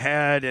minute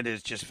ahead, and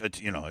it's just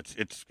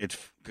it's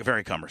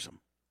very cumbersome.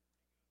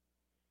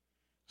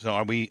 So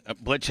are we?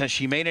 Blitz, has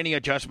she made any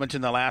adjustments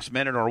in the last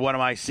minute, or what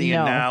am I seeing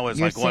now?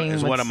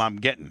 What am I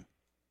getting?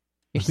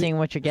 You're seeing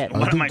what you're getting.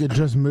 I think it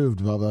just moved,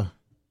 Bubba.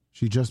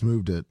 She just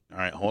moved it. All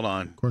right, hold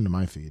on. According to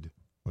my feed,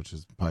 which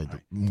is probably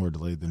more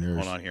delayed than yours.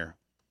 Hold on here.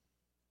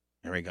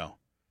 Here we go.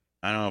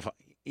 I don't know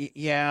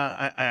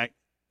if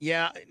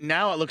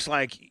now it looks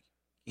like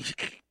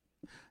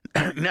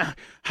now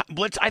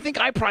Blitz, I think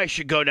I probably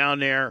should go down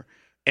there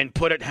and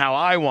put it how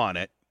I want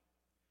it.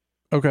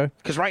 Okay.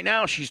 Because right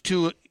now she's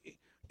too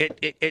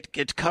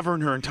it's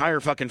covering her entire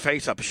fucking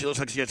face up. She looks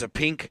like she has a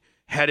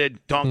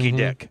pink-headed donkey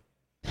dick.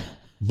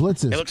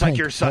 Blitz is it looks like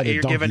you're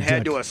giving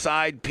head to a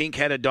side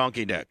pink-headed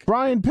donkey dick.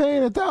 Brian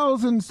Payne,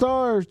 1,000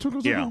 stars.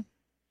 Yeah.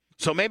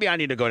 So maybe I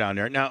need to go down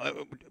there now.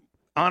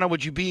 Anna,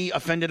 would you be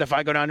offended if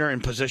I go down there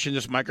and position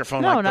this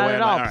microphone? No, like not the way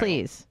at all.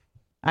 Please.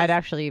 I'd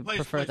actually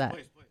prefer that.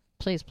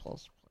 Please.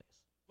 Blitz,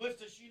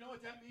 does she know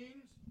what that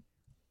means?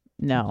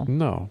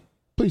 No.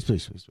 Please.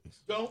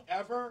 Don't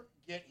ever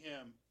get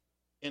him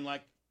in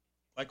like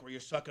where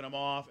you're sucking him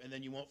off and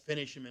then you won't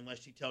finish him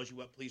unless he tells you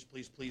what please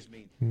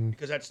mean.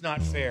 Because that's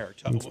not fair.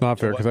 It's not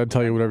fair because I'd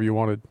tell you whatever you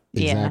wanted.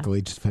 Exactly.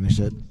 Yeah. Just finish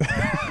it.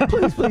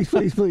 please.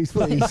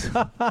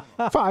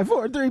 5,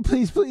 4, 3.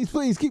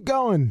 Please. Keep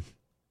going.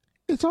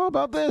 It's all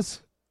about this.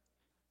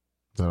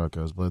 Is that how it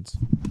goes, Blitz?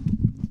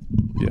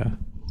 Yeah.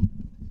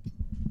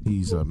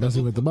 He's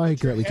messing with the mic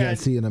that we can't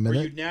see in a minute.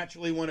 Where you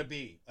naturally want to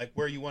be. Like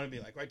where you want to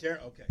be. Like right there?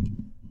 Okay.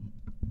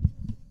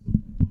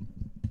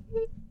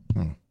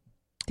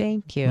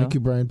 Thank you. Thank you,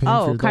 Brian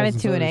Payne. Kind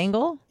of to an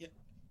angle? Yeah.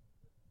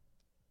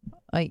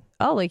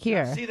 Like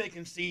here. See, they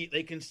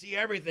can see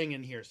everything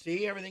in here.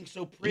 See, everything's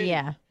so pretty.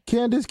 Yeah.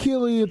 Candace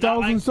Keeley,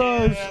 1,000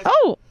 stars. This.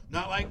 Oh.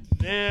 Not like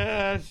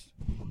this.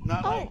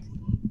 Not like.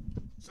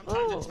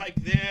 Sometimes it's like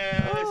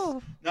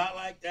this. Not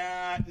like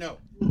that. No.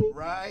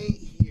 Right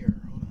here.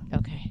 Hold on.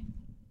 Okay.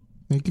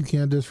 Thank you,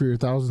 Candace, for your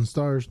 1,000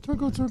 stars.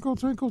 Twinkle, twinkle,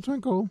 twinkle,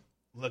 twinkle.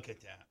 Look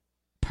at that.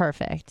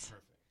 Perfect.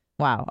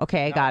 Wow.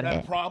 Okay, I got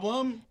it.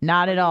 Problem?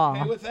 Not at all.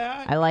 Okay with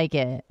that? I like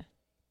it.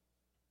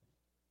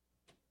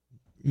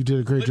 You did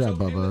a great job,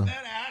 Bubba. With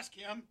that? Ask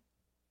him.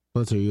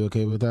 Blitz, are you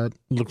okay with that?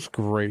 Looks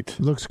great.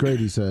 Looks great,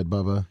 he said,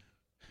 Bubba.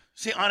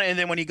 See, Anna, and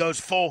then when he goes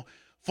full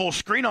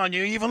screen on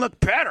you, you even look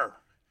better.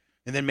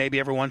 And then maybe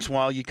every once in a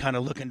while you kind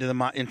of look into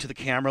the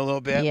camera a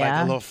little bit, like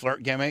a little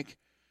flirt gimmick.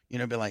 Be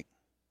like,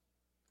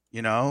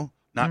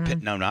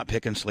 not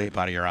pick and sleep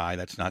out of your eye.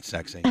 That's not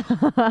sexy.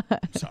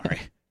 I'm sorry.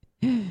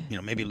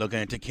 Maybe looking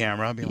into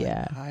camera, be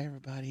like, "Hi,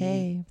 everybody.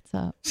 Hey, what's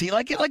up?" See,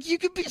 like you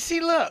could be. See,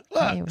 look.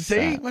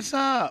 Hey, what's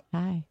up?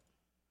 Hi.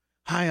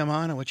 Hi, I'm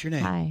Anna. What's your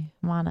name? Hi,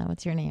 I'm Anna.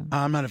 What's your name?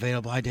 I'm not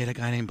available. I date a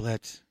guy named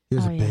Blitz. He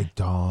has a big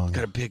dog.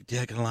 Got a big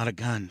dick and a lot of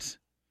guns,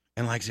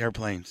 and likes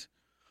airplanes.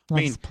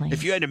 Planes.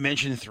 If you had to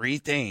mention 3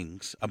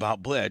 things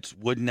about Blitz,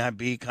 wouldn't that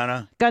be kind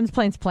of guns,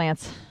 planes,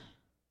 plants?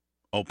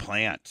 Oh,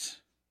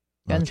 plants.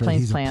 Guns,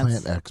 planes, he's plants.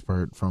 He's a plant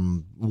expert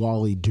from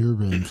Wally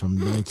Durbin from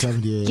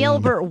 1978.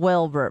 Gilbert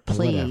Wilbert,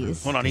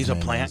 please. Hold on, he's a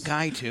plant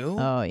guy too?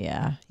 Oh,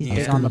 yeah. He's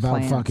big on the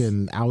about plants.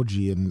 fucking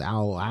algae and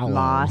aloe.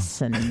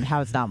 Moss, and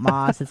how it's not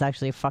moss. It's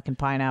actually a fucking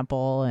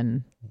pineapple.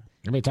 And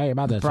let me tell you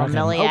about this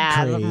bromeliad.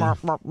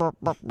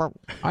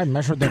 I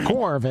measured the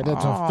core of it.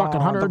 It's a fucking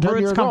 110 the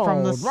roots years come old.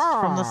 from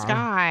the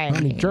sky.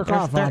 Let me jerk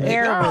off on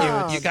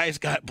it. You guys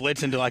got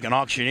Blitz into like an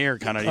auctioneer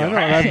kind of. I know.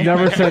 I've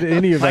never said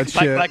any of that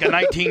shit. Like a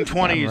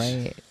 1920s.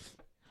 Right.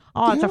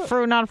 Oh, it's a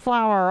fruit, not a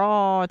flower.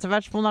 Oh, it's a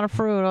vegetable, not a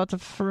fruit. Oh, it's a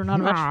fruit, not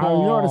a vegetable.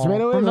 You know what it's made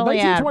of?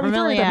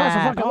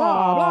 Bromeliad.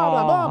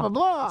 Blah, blah,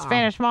 blah.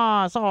 Spanish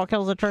moss. Oh, it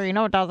kills the tree.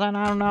 No, it doesn't.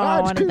 I don't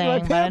know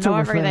anything, but I know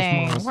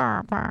everything.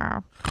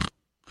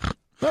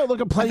 Oh,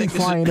 look, a plane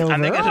flying over. I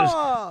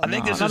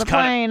think this is Another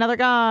plane, another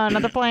gun,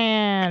 another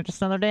plant.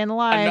 Just another day in the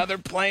life. Another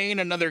plane,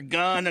 another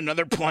gun,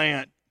 another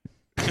plant.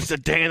 Just a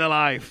day in the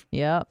life.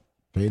 Yep.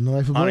 Day in the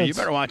life of Honor, Blitz. you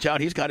better watch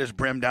out. He's got his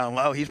brim down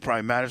low. He's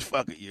probably mad as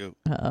fuck at you.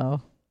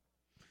 Uh-oh.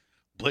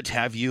 Blitz,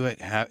 have you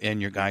in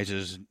your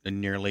guys'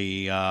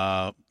 nearly,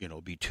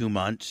 be 2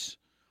 months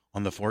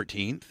on the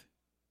 14th?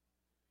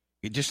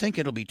 You just think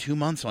it'll be 2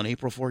 months on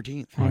April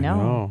 14th. I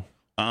know.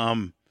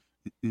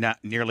 Not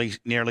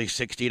nearly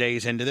 60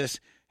 days into this.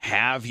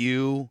 Have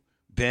you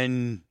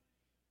been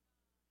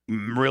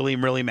really,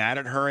 really mad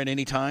at her at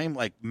any time?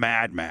 Like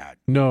mad?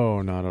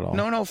 No, not at all.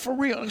 No, for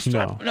real.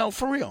 No,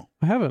 for real.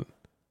 I haven't.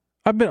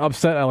 I've been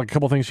upset at like a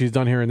couple things she's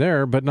done here and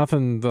there, but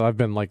nothing that I've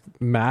been like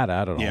mad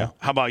at all. Yeah.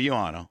 How about you,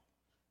 Anna?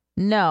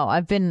 No,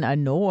 I've been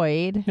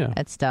annoyed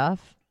at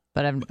stuff,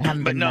 but I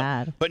haven't been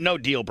mad. But no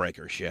deal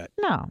breaker shit.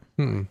 No.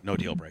 No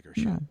deal breaker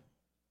shit. No.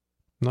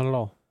 Not at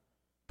all.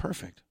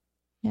 Perfect.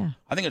 Yeah.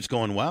 I think it's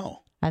going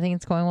well. I think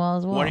it's going well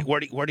as well.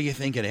 Where do you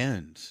think it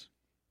ends?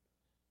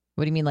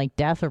 What do you mean, like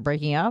death or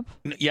breaking up?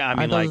 Yeah, I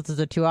mean, Are those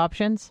the two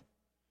options?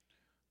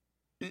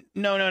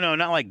 No,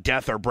 not like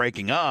death or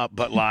breaking up,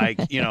 but like,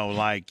 you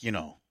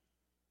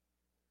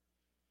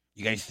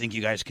guys think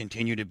you guys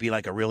continue to be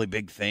like a really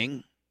big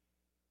thing?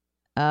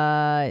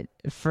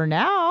 For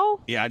now.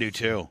 Yeah, I do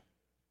too.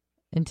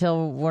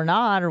 Until we're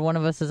not, or one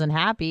of us isn't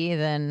happy,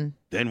 then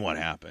what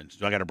happens?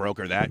 Do I got to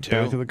broker that too?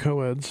 Back to the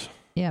co-eds.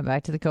 Yeah,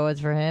 back to the co-eds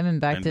for him and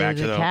back to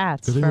the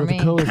cats the thing for with me.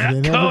 The co-eds,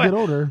 they never get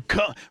older.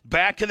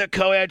 Back to the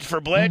co-eds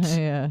for Blitz.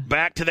 Yeah.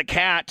 Back to the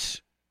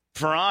cats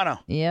for Anna.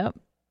 Yep.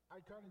 I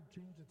kind of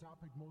changed the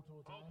topic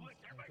multiple times.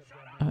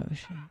 Oh,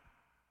 shit.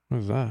 What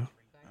is that? I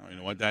don't even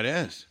know what that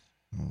is.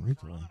 Oh,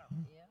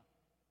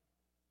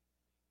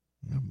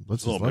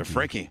 It's a little bit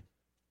freaky.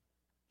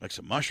 Like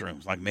some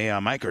mushrooms, like me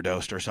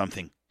microdosed or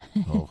something.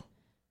 Oh.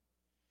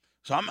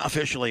 So I'm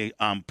officially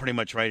pretty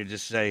much ready to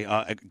just say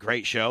a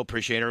great show.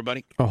 Appreciate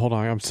everybody. Oh, hold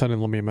on. I'm sending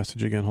Lemmy a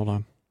message again.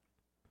 Hold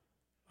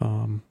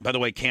on. By the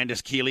way,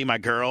 Candace Keeley, my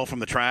girl from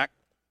the track,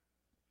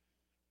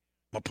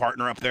 my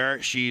partner up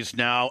there, she's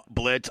now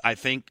Blitz. I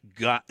think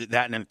got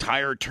that an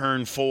entire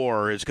turn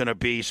 4 is going to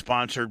be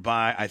sponsored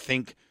by, I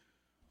think,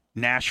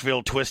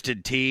 Nashville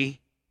Twisted Tea.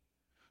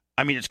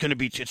 I mean, it's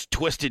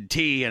Twisted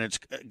Tea, and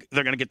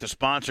they're going to get the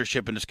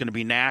sponsorship, and it's going to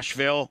be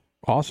Nashville.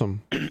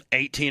 Awesome.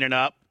 18 and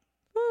up.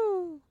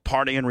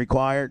 Partying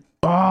required.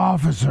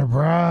 Officer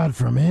Brad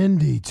from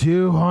Indy,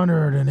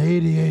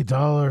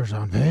 $288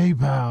 on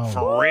PayPal.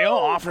 For real?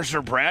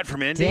 Officer Brad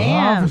from Indy?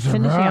 Damn, Officer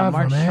finishing Brad out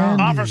March from strong.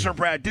 Indy. Officer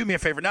Brad, do me a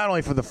favor, not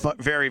only for the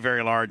very,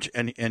 very large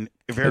and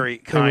very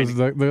kind.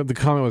 The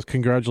comment was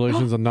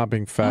congratulations on not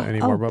being fat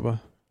anymore, Bubba.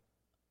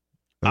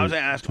 I was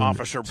going to ask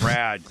Officer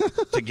Brad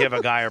to give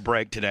a guy a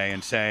break today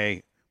and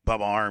say,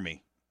 Bubba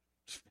Army.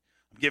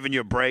 I'm giving you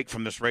a break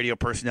from this radio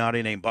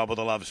personality named Bubba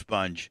the Love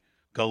Sponge.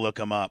 Go look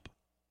him up.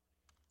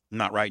 I'm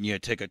not writing you a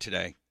ticket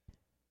today.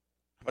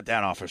 How about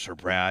that, Officer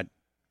Brad?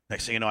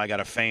 Next thing you know, I got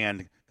a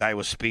fan. Guy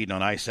was speeding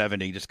on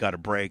I-70. Just got a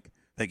break.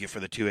 Thank you for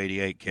the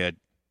 288, kid.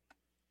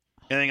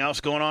 Anything else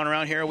going on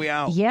around here? Are we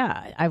out?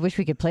 Yeah, I wish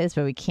we could play this,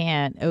 but we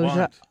can't.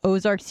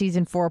 Ozark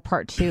Season 4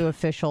 Part 2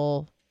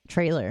 official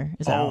trailer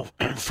is out.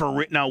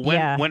 Now,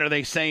 when are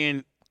they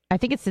saying? I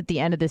think it's at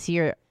the end of this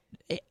year.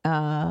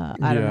 I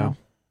don't know.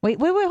 Wait,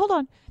 hold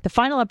on. The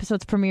final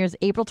episode's premieres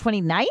April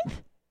 29th?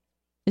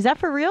 Is that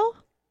for real?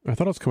 I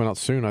thought it was coming out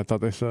soon. I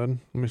thought they said.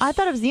 I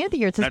thought it was the end of the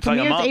year. It says That's like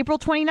a premieres month. April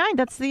 29th.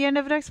 That's the end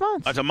of next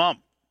month. That's a month.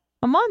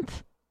 A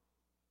month.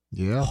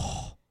 Yeah.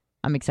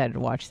 I'm excited to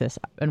watch this.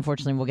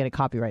 Unfortunately, we'll get a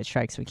copyright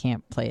strike, so we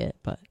can't play it.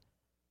 But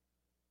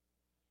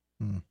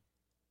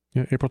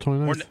yeah, April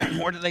 29th.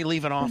 Where did they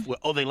leave it off with?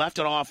 Oh, they left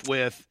it off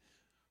with.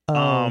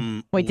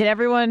 Wait, did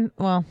everyone?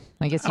 Well,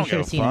 I guess you should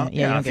have seen it.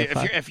 Yeah,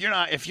 if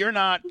you're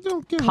not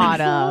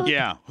caught up,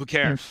 yeah, who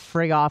cares?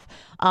 Frig off.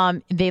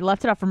 They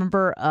left it off.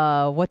 Remember,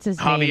 what's his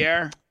name?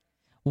 Javier,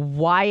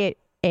 Wyatt,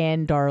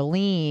 and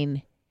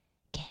Darlene.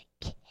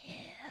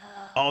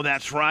 Oh,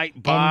 that's right.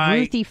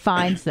 And Ruthie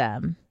finds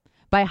them.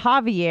 By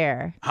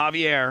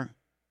Javier.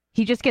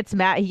 He just gets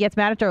mad. He gets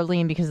mad at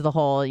Darlene because of the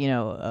whole,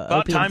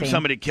 about time thing.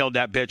 somebody killed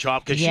that bitch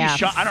off because she's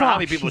shot. I don't know how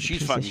many people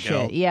she's fucking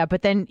killed. Yeah,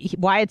 but then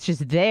Wyatt's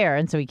just there,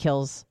 and so he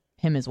kills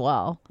him as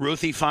well.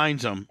 Ruthie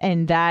finds him,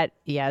 and that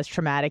is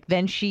traumatic.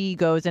 Then she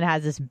goes and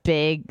has this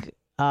big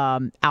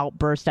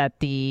outburst at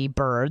the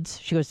birds.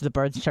 She goes to the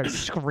birds and starts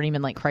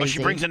screaming like crazy. Oh,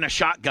 she brings in a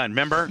shotgun.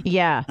 Remember?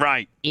 Yeah.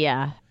 Right.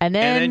 Yeah, and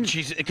then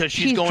she's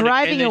going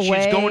driving to,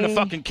 away. She's going to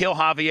fucking kill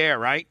Javier,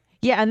 right?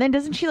 Yeah, and then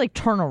doesn't she like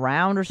turn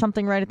around or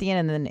something right at the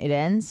end, and then it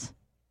ends?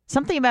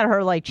 Something about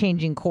her like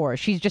changing course.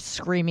 She's just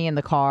screaming in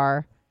the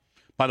car.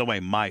 By the way,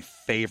 my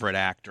favorite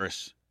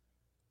actress,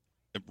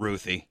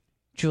 Ruthie.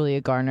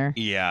 Julia Garner.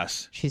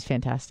 Yes. She's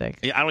fantastic.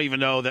 Yeah, I don't even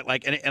know that,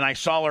 like, and I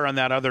saw her on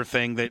that other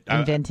thing that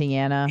Inventing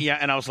Anna. Yeah,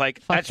 and I was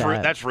like, Fuck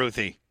that's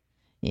Ruthie.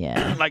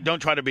 Yeah. Like, don't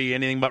try to be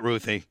anything but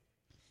Ruthie.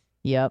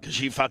 Yep. Because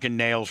she fucking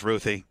nails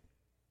Ruthie.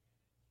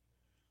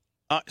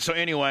 So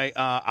anyway,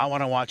 I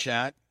want to watch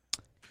that.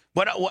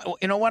 What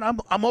you know? What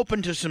I'm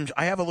open to some.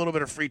 I have a little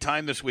bit of free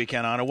time this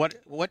weekend, Anna. What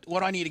do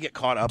I need to get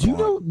caught up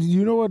on? Do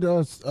you know what?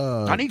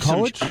 I need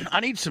college? I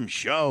need some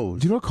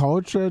shows. Do you know what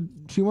college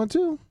she went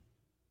to?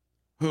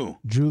 Who?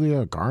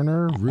 Julia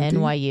Garner. Ruthie?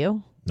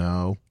 NYU?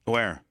 No.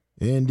 Where?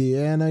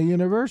 Indiana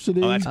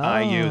University. Oh, that's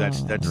IU.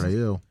 That's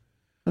IU.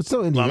 That's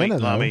still Indiana.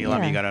 Let me. You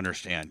Yeah. got to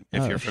understand.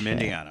 If you're from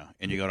Indiana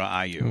and you go to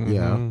IU,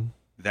 Yeah.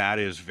 that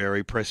is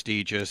very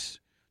prestigious.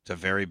 It's a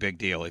very big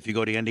deal. If you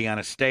go to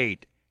Indiana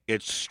State,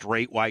 it's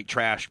straight white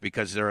trash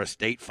because they're a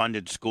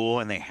state-funded school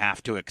and they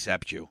have to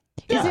accept you.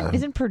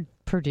 Isn't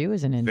Purdue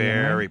is in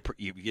Indiana?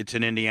 It's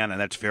in Indiana.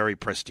 That's very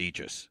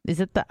prestigious. Is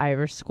it the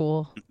Irish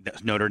school?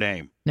 That's Notre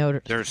Dame.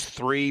 There's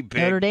three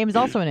big. Notre Dame is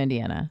also in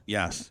Indiana.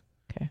 Yes.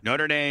 Okay.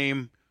 Notre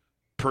Dame,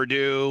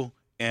 Purdue,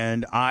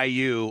 and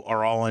IU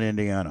are all in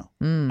Indiana.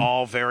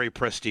 All very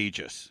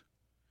prestigious.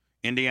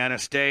 Indiana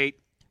State.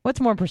 What's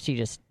more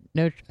prestigious,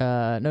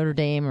 Notre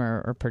Dame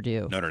or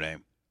Purdue? Notre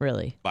Dame.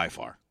 Really? By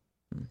far.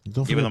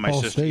 Even though my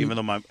sister's,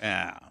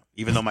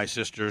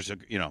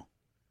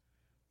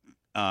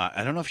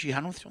 I don't know if she.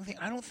 I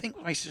don't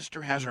think my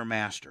sister has her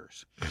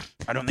master's.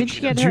 I don't think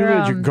she does.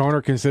 Julia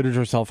Garner considers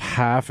herself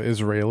half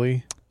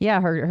Israeli. Yeah,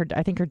 her.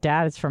 I think her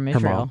dad is from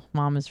Israel.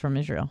 Mom is from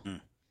Israel.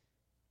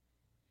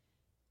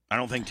 I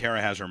don't think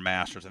Tara has her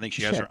master's. I think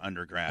she has her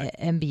undergrad.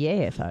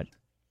 MBA, I thought.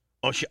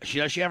 Oh,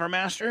 does she have her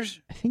master's?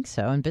 I think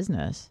so, in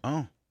business.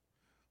 Oh,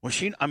 well,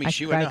 she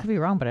would. I could be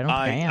wrong, but I don't think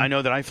I am. I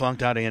know that I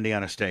flunked out of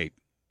Indiana State.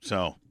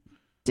 So.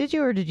 Did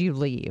you or did you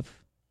leave?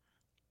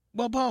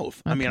 Well,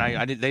 both. Okay.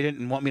 I mean, they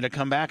didn't want me to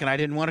come back, and I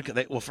didn't want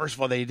to. Well, first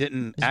of all, they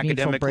didn't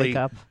academically.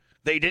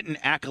 They didn't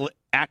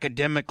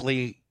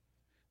academically.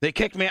 They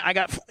kicked me.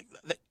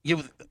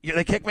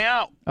 They kicked me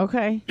out.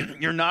 Okay.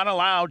 You're not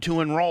allowed to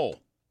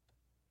enroll.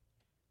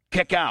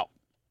 Kick out.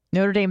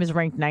 Notre Dame is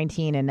ranked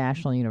 19 in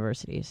national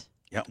universities.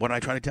 Yeah. What did I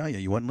try to tell you?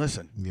 You wouldn't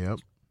listen. Yep.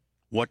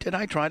 What did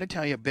I try to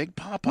tell you? Big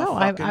Papa. No,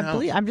 I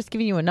believe. I'm just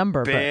giving you a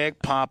number. Big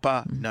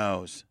Papa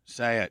knows.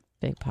 Say it.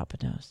 Big Papa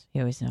knows. He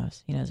always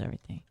knows. He knows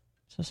everything.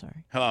 So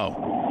sorry. Hello.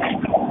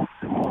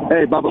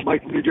 Hey, Bubba,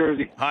 Mike from New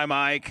Jersey. Hi,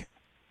 Mike.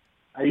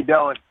 How you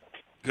doing?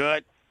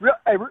 Good.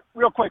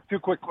 Real quick, two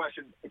quick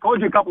questions. I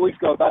called you a couple weeks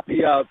ago about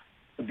the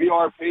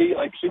VRP,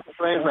 like Super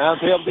Fan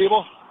Roundtable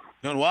people.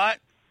 Doing what?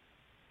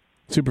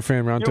 Super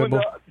Fan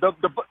Roundtable. The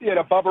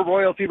Bubba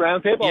Royalty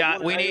Roundtable. Yeah,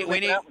 we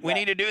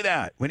need to do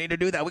that. We need to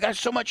do that. We got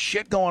so much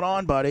shit going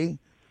on, buddy.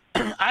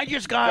 I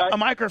just got a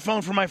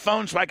microphone for my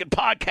phone so I could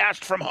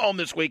podcast from home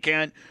this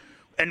weekend,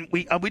 and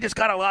we just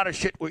got a lot of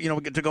shit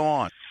to go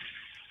on.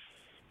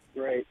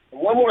 Great.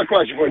 One more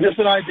question for you. Just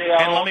an idea.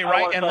 And let me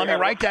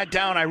write that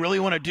down. I really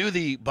want to do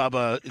the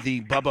Bubba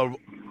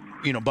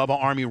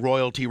Army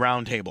Royalty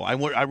Roundtable.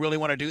 I really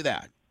want to do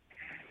that.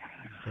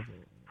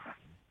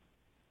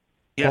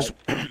 Yes,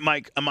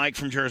 Mike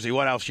from Jersey.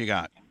 What else you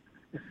got?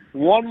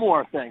 One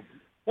more thing.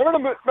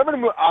 Remember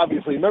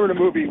the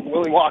movie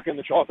Willy Wonka and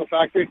the Chocolate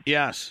Factory?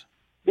 Yes.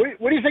 What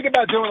do you think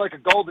about doing like a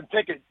golden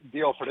ticket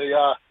deal for the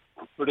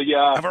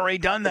I've already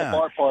done that.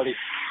 Bar party.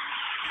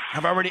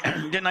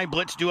 Didn't I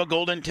Blitz do a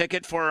golden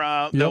ticket for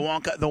the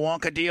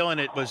Wonka deal, and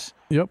it was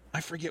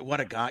I forget what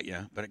it got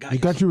you, but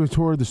it got you a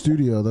tour of the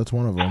studio. That's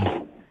one of them.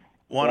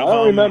 I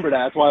don't remember that.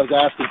 That's why I was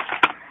asking.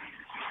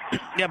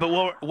 Yeah,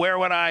 but where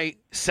would I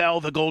sell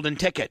the golden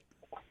ticket?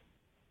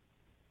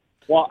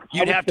 Well,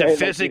 you'd have to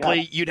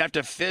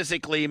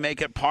physically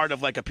make it part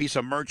of like a piece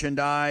of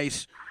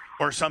merchandise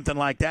or something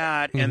like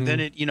that, and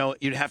then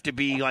you'd have to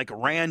be like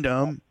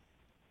random,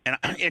 and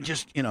it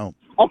just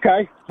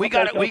Okay. We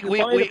got a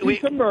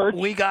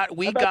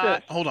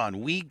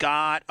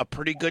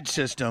pretty good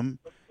system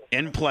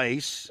in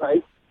place.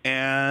 Right.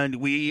 And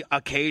we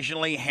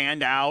occasionally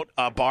hand out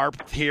a bar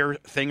here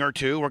thing or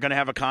two. We're going to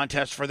have a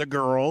contest for the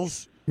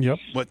girls. Yep.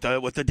 With the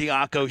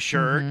Diaco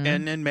shirt,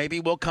 and then maybe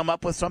we'll come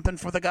up with something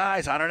for the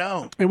guys. I don't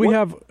know. And we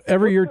have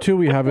every year too.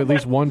 We have at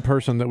least one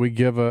person that we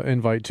give an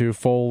invite to,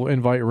 full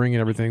invite ring and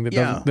everything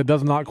that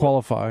does not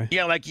qualify.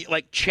 Yeah,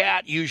 like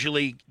chat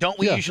usually. Don't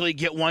we usually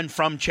get one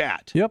from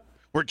chat? Yep.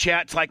 Where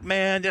chat's like,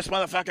 man, this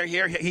motherfucker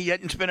here, he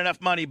didn't spend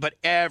enough money, but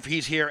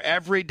he's here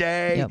every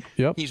day.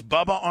 Yep. He's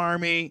Bubba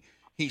Army.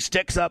 He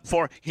sticks up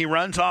he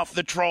runs off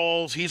the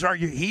trolls. He's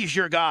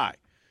your guy.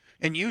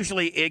 And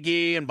usually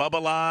Iggy and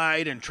Bubba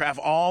Light and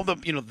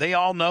Trav, they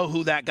all know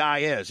who that guy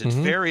is. It's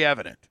very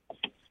evident.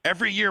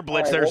 Every year,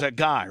 Blitz, there's a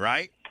guy,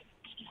 right?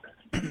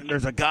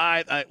 There's a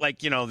guy,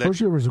 that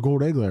First year was a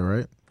Gold Egg Layer,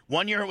 right?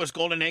 1 year it was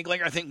Golden Egg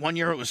Layer. I think 1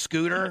 year it was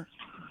Scooter.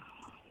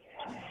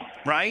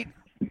 Right?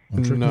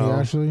 Trickney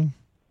Ashley?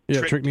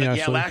 Yeah, Trickney Ashley.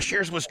 Yeah, last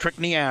year's was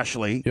Trickney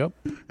Ashley. Yep.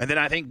 And then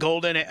I think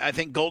Golden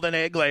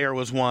Egg Layer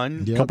was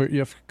one.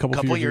 Yep.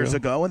 Couple years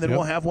ago, and then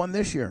we'll have one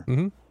this year.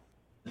 Mm-hmm.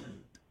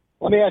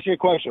 Let me ask you a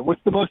question.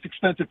 What's the most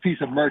expensive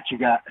piece of merch you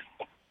got?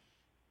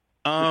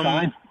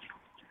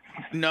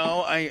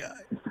 No, I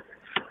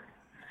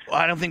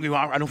don't think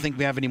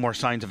we have any more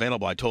signs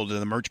available. I told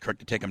the merch clerk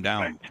to take them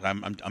down.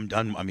 I'm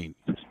done. I mean,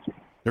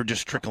 they're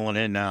just trickling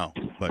in now.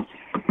 But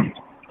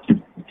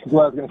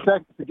well, I was going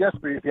to suggest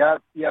for you if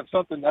you have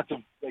something that's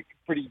a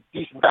pretty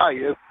decent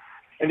value,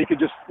 and he could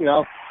just,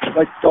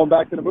 like going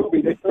back to the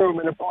movie, they threw him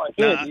in a frying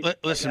pan.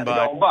 Listen,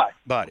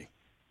 buddy.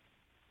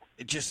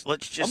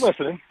 Let's just. I'm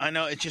listening. I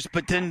know it's just,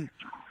 but then,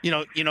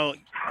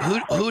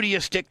 who do you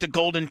stick the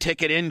golden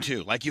ticket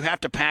into? Like, you have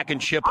to pack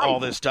and ship all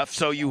this stuff,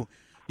 so you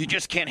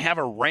just can't have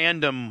a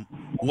random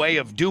way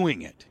of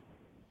doing it.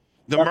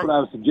 That's what I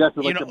was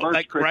suggesting. Like the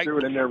merch Chris threw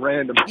it in there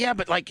random. Yeah,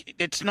 but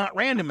it's not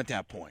random at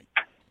that point.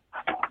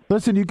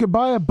 Listen, you can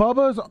buy a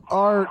Bubba's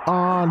art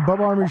on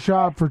Bubba Army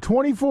Shop for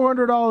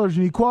 $2,400, and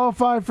you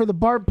qualify for the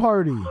Bart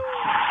Party.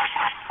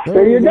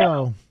 There you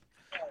go.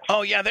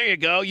 Oh yeah, there you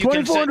go. You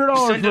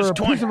 $2,400 send for us a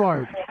piece of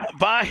art.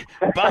 Buy.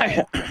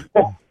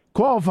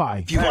 Qualify.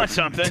 If you want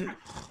something,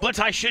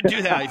 I should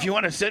do that. If you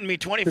want to send me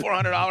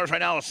 $2,400 right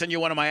now, I'll send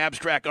you one of my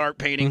abstract art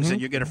paintings, and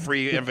you get a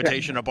free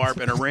invitation to BARP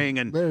and a ring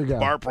and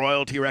BARP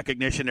royalty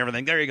recognition and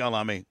everything. There you go,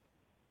 Lummy.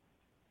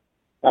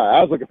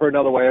 I was looking for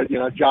another way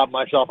to job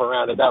myself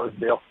around it. That was the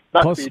deal.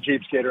 Not to be a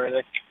cheapskate or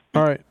anything.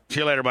 All right. See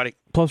you later, buddy.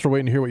 Plus, we're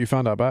waiting to hear what you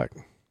found out back.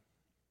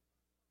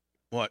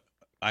 What?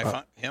 I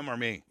found him or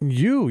me?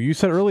 You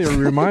said earlier,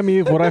 remind me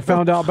of what I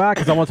found out back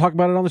because I want to talk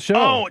about it on the show.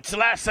 Oh, it's the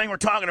last thing we're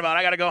talking about.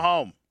 I got to go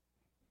home.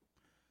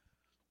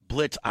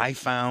 Blitz, I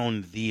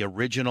found the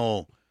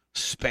original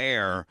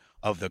spare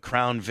of the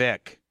Crown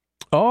Vic.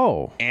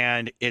 Oh.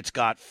 And it's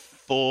got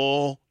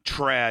full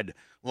tread,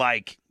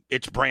 like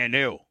it's brand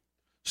new.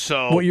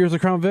 So what year's the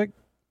Crown Vic?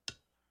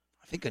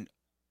 I think in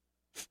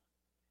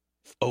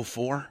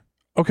 04.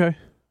 Okay.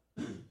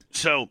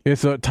 So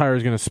the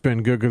tire's going to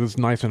spin good because it's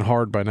nice and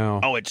hard by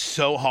now. Oh, it's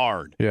so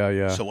hard.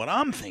 Yeah. So what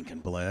I'm thinking,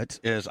 Blitz,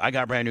 is I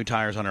got brand new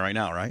tires on it right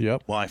now, right?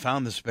 Yep. Well, I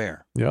found the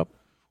spare. Yep.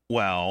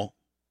 Well,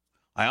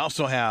 I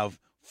also have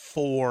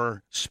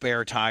 4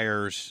 spare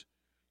tires,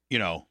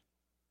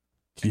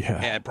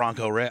 at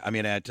Bronco,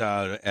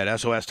 at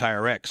SOS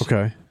Tire Rex.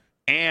 Okay.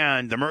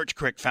 And the Merch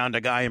Crick found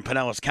a guy in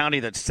Pinellas County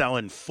that's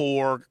selling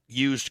 4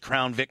 used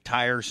Crown Vic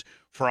tires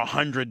for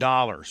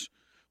 $100.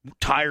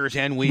 Tires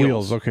and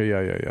wheels. Okay,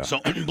 yeah. So,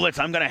 Blitz,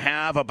 I'm going to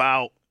have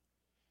a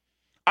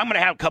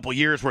couple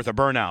years worth of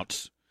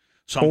burnouts.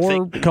 So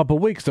or a couple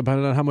weeks,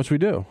 depending on how much we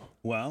do.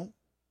 Well,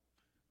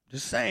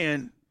 just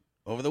saying,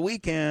 over the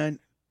weekend,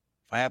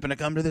 if I happen to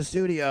come to the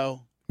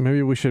studio.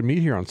 Maybe we should meet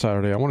here on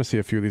Saturday. I want to see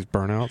a few of these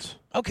burnouts.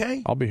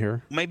 Okay. I'll be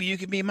here. Maybe you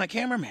could be my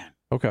cameraman.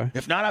 Okay.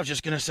 If not, I was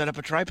just going to set up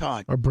a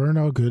tripod. Are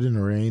burnout good in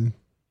the rain?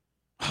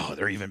 Oh,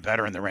 they're even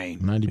better in the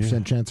rain.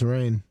 90% chance of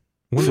rain.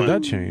 When did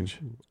that change?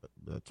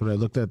 That's what I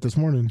looked at this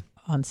morning.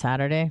 On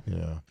Saturday?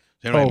 Yeah.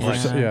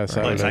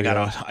 Saturday.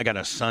 I got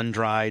a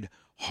sun-dried,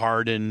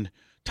 hardened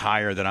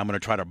tire that I'm going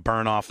to try to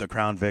burn off the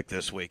Crown Vic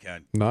this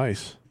weekend.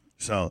 Nice.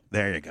 So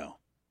there you go.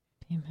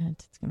 Damn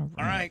it. It's going to rain.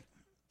 All right.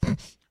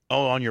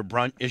 Oh, on your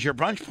brunch. Is your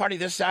brunch party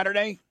this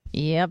Saturday?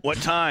 Yep. What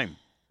time?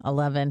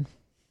 11.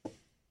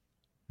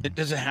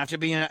 Does it have to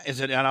be? Is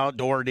it an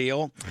outdoor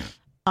deal?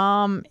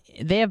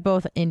 They have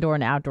both indoor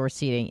and outdoor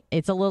seating.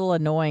 It's a little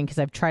annoying because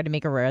I've tried to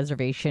make a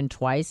reservation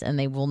twice, and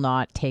they will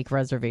not take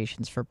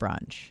reservations for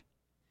brunch.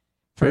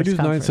 News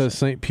 9 says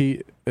St.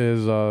 Pete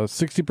is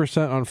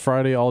 60% on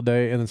Friday all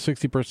day, and then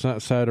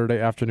 60% Saturday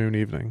afternoon,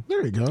 evening.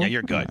 There you go. Yeah,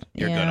 you're good.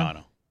 You're good,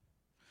 Anna.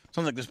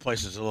 Sounds like this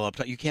place is a little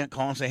uptight. You can't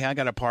call and say, hey, I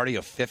got a party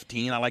of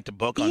 15. I like to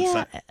book on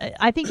Sunday.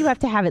 I think you have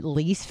to have at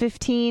least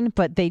 15,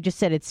 but they just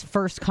said it's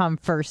first come,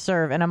 first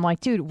serve. And I'm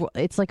like, dude,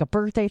 it's like a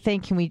birthday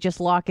thing. Can we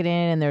just lock it in?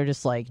 And they're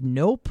just like,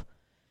 nope.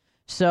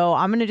 So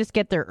I'm going to just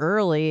get there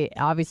early,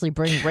 obviously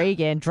bring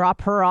Reagan,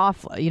 drop her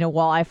off,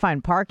 while I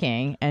find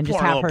parking, and just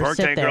have her sit there. Poor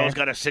little birthday girl's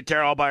got to sit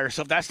there all by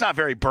herself. That's not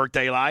very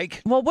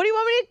birthday-like. Well, what do you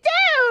want me to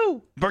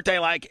do?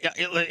 Birthday-like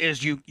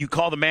is you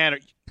call the man,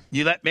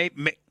 you let me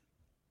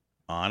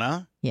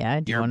Anna? Yeah,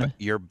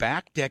 you're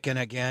backdecking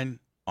again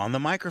on the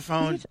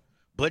microphone.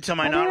 Blitz, am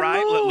I not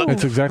right? Look,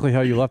 it's exactly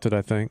how you left it,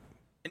 I think.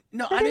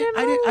 No, I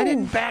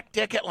didn't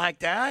backdeck it like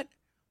that.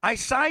 I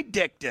side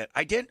dicked it.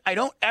 I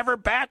don't ever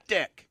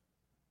backdeck.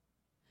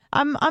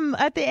 I'm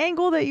at the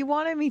angle that you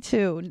wanted me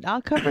to,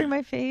 not covering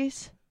my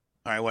face.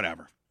 All right,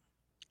 whatever.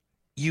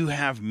 You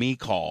have me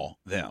call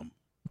them.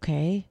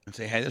 Okay. And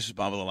say, hey, this is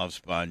Bubba the Love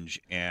Sponge.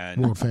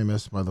 And world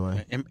famous, by the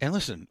way. And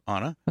listen,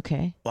 Anna.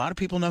 Okay. A lot of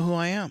people know who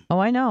I am. Oh,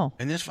 I know.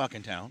 In this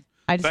fucking town.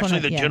 Especially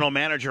the general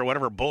manager of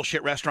whatever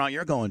bullshit restaurant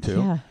you're going to.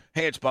 Yeah.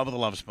 Hey, it's Bubba the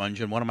Love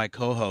Sponge, and one of my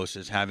co-hosts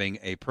is having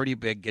a pretty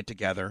big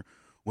get-together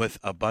with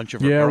a bunch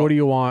of what do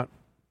you want?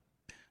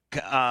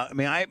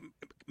 May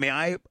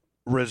I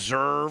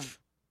reserve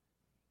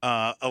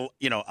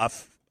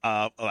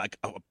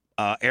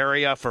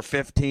area for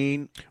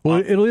 15?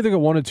 Well, it'll either go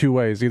one of two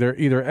ways. Either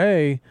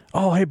hey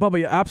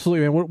Bubba, yeah,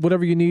 absolutely, man.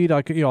 Whatever you need,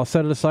 I'll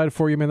set it aside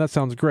for you, man. That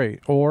sounds great.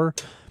 Or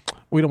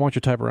we don't want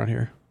your type around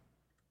here.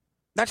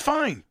 That's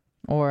fine.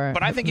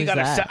 But I think you got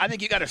I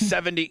think you got a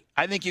 70.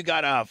 I think you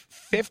got a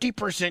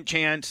 50%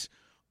 chance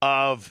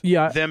of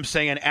them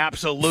saying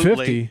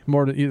absolutely. 50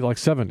 more than like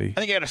 70. I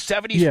think you got a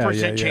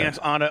 70% chance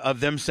of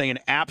them saying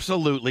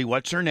absolutely.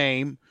 What's her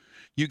name?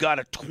 You got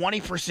a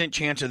 20%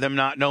 chance of them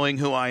not knowing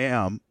who I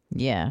am.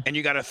 Yeah. And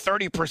you got a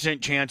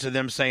 30% chance of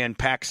them saying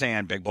pack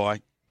sand, big boy.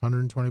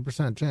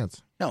 120%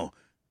 chance. No.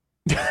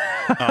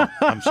 Oh,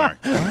 I'm sorry.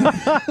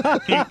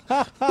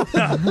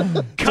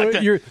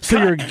 So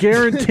you're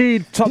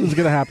guaranteed something's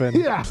going to happen.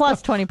 Yeah.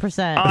 Plus 20%.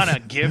 Anna,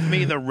 give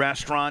me the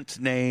restaurant's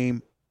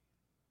name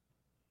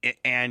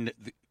and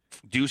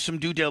do some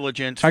due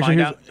diligence.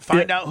 Actually,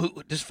 find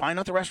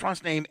out the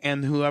restaurant's name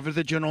and whoever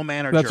the general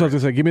manager. That's what I was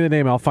going to say. Give me the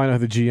name. I'll find out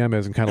who the GM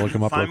is and kind of look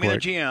him up real quick.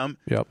 Find me the GM.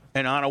 Yep.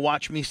 And Anna,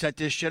 watch me set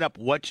this shit up.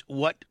 What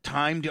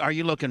time are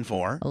you looking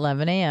for?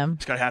 11 a.m.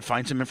 It's got to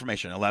find some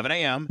information. 11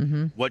 a.m.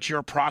 Mm-hmm. What's your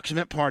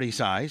approximate party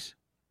size?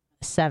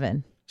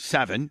 7.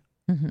 7.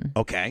 Mm-hmm.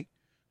 Okay.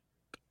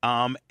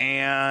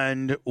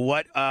 And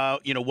what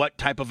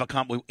type of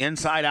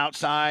inside,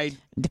 outside?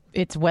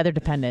 It's weather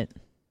dependent,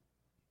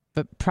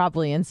 but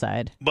probably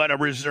inside. But a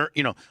reserve,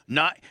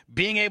 not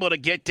being able to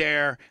get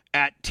there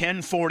at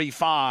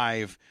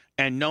 10:45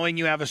 and knowing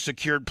you have a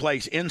secured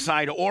place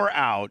inside or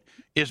out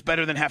is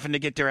better than having to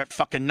get there at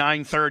fucking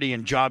 9:30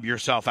 and job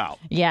yourself out.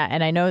 Yeah,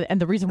 and I know, and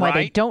the reason why they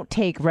Right? don't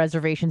take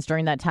reservations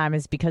during that time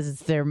is because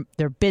it's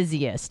their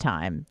busiest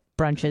time.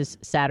 Brunches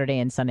Saturday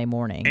and Sunday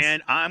mornings.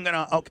 And I'm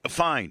okay,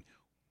 fine.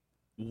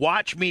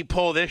 Watch me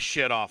pull this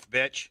shit off,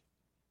 bitch.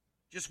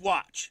 Just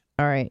watch.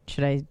 All right,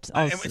 should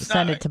I'll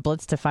send it to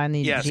Blitz to find the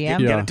Yes, GM?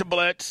 get it to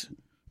Blitz,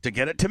 to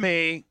get it to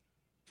me,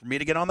 for me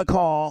to get on the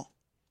call,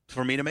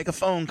 for me to make a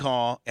phone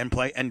call and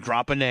play and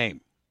drop a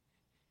name.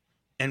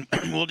 And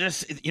we'll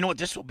just,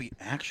 this will be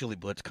actually,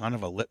 Blitz, kind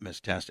of a litmus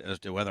test as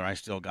to whether I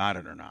still got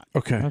it or not.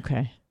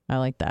 Okay. I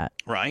like that.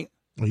 Right?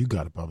 Oh, you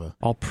got it, Bubba.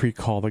 I'll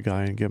pre-call the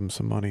guy and give him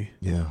some money.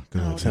 Yeah,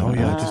 good idea. Oh,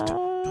 yeah, just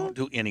don't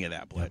do any of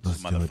that, Blitz,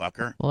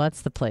 motherfucker. Well,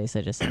 that's the place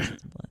I just sent it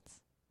to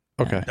Blitz.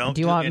 Okay. Don't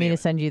do you want any me to of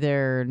it. send you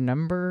their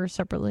number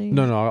separately?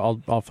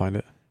 No, I'll find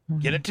it.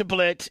 Get it to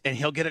Blitz, and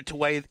he'll get it the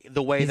way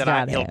He's that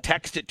got he'll it.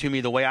 text it to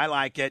me the way I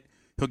like it.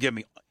 He'll give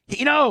me.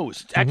 He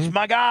knows. That's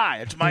my guy.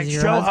 It's my He's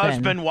your show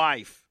husband.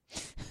 wife.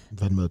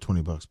 Venmo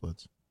 $20,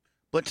 Blitz.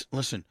 Blitz,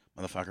 listen,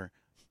 motherfucker.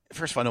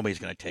 First of all, nobody's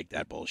going to take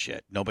that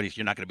bullshit. You're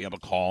not going to be able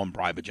to call and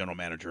bribe a general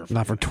manager.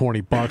 Not for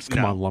 $20.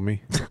 Come on,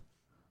 Lummy.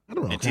 I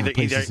don't know It's what kind of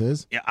place this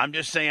is. Yeah, I'm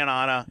just saying,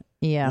 Anna.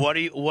 Yeah. What are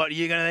you going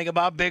to think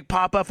about Big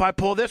Papa if I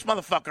pull this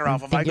motherfucker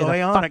off? If I think go, you're the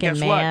hey, Anna, fucking guess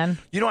man. what?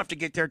 You don't have to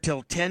get there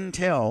till 10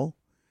 till,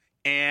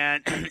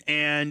 and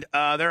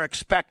they're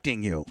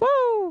expecting you.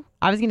 Woo!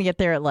 I was gonna get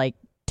there at like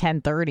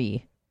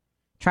 10:30,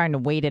 trying to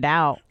wait it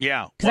out.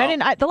 Yeah,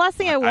 Because the last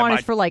thing I want is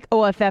might- for like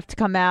OFF to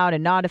come out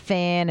and Not a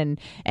Fan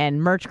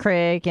and Merch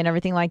Crick and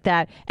everything like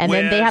that, and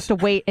then they Wiz. have to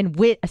wait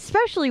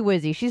especially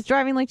Wizzy. She's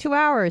driving like 2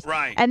 hours,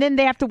 Right. And then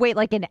they have to wait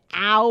like an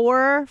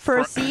hour for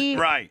a seat,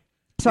 Right.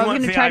 So You I'm want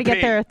going to try to get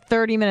VIP. there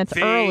 30 minutes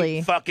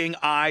early. fucking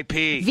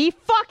IP.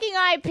 Fucking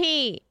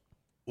IP.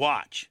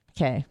 Watch.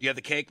 Okay. You have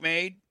the cake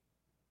made.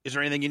 Is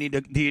there anything you need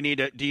to? Do you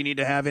need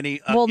to have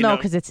any? Well, no,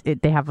 because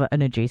they have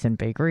an adjacent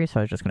bakery, so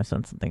I was just going to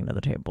send something to the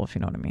table, if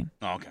you know what I mean.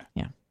 Oh, okay.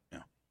 Yeah.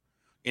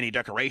 Any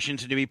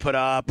decorations to be put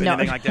up? No.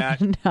 Anything like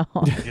that? No.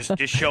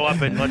 Just show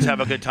up and let's have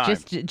a good time.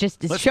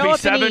 Just Let's show be up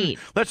seven, and eat.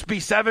 Let's be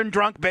 7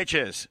 drunk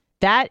bitches.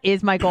 That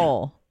is my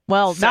goal.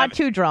 Well, 7. not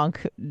too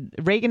drunk.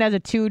 Reagan has a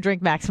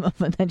 2-drink maximum,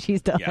 and then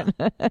she's done. Yeah.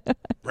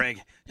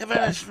 Reagan, if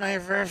it's my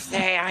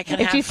birthday, I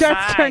can If have she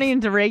starts 5. turning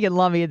into Reagan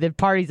Lummy, the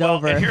party's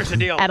over. And here's the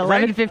deal. At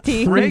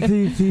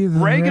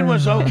 11:15. Reagan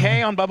was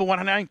okay on Bubba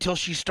 109 until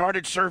she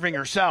started serving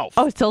herself.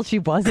 Oh, still she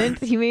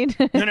wasn't? You mean?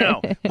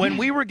 No.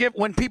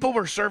 When people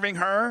were serving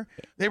her,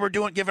 they were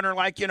giving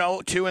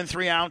her 2 and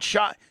 3 ounce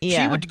shot.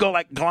 Yeah. She would go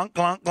like glunk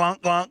glunk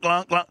glunk glunk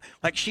glunk glunk.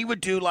 Like she would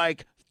do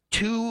like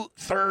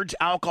 2/3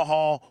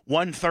 alcohol,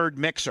 1/3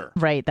 mixer.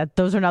 Right.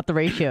 Those are not the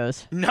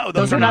ratios. No,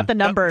 those are not the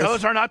numbers.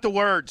 Those are not the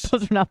words.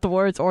 Those are not the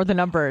words or the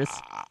numbers.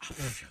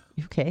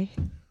 You okay?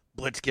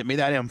 Blitz, give me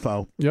that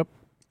info. Yep.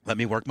 Let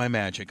me work my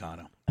magic on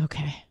him.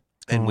 Okay.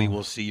 And we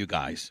will see you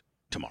guys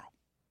tomorrow.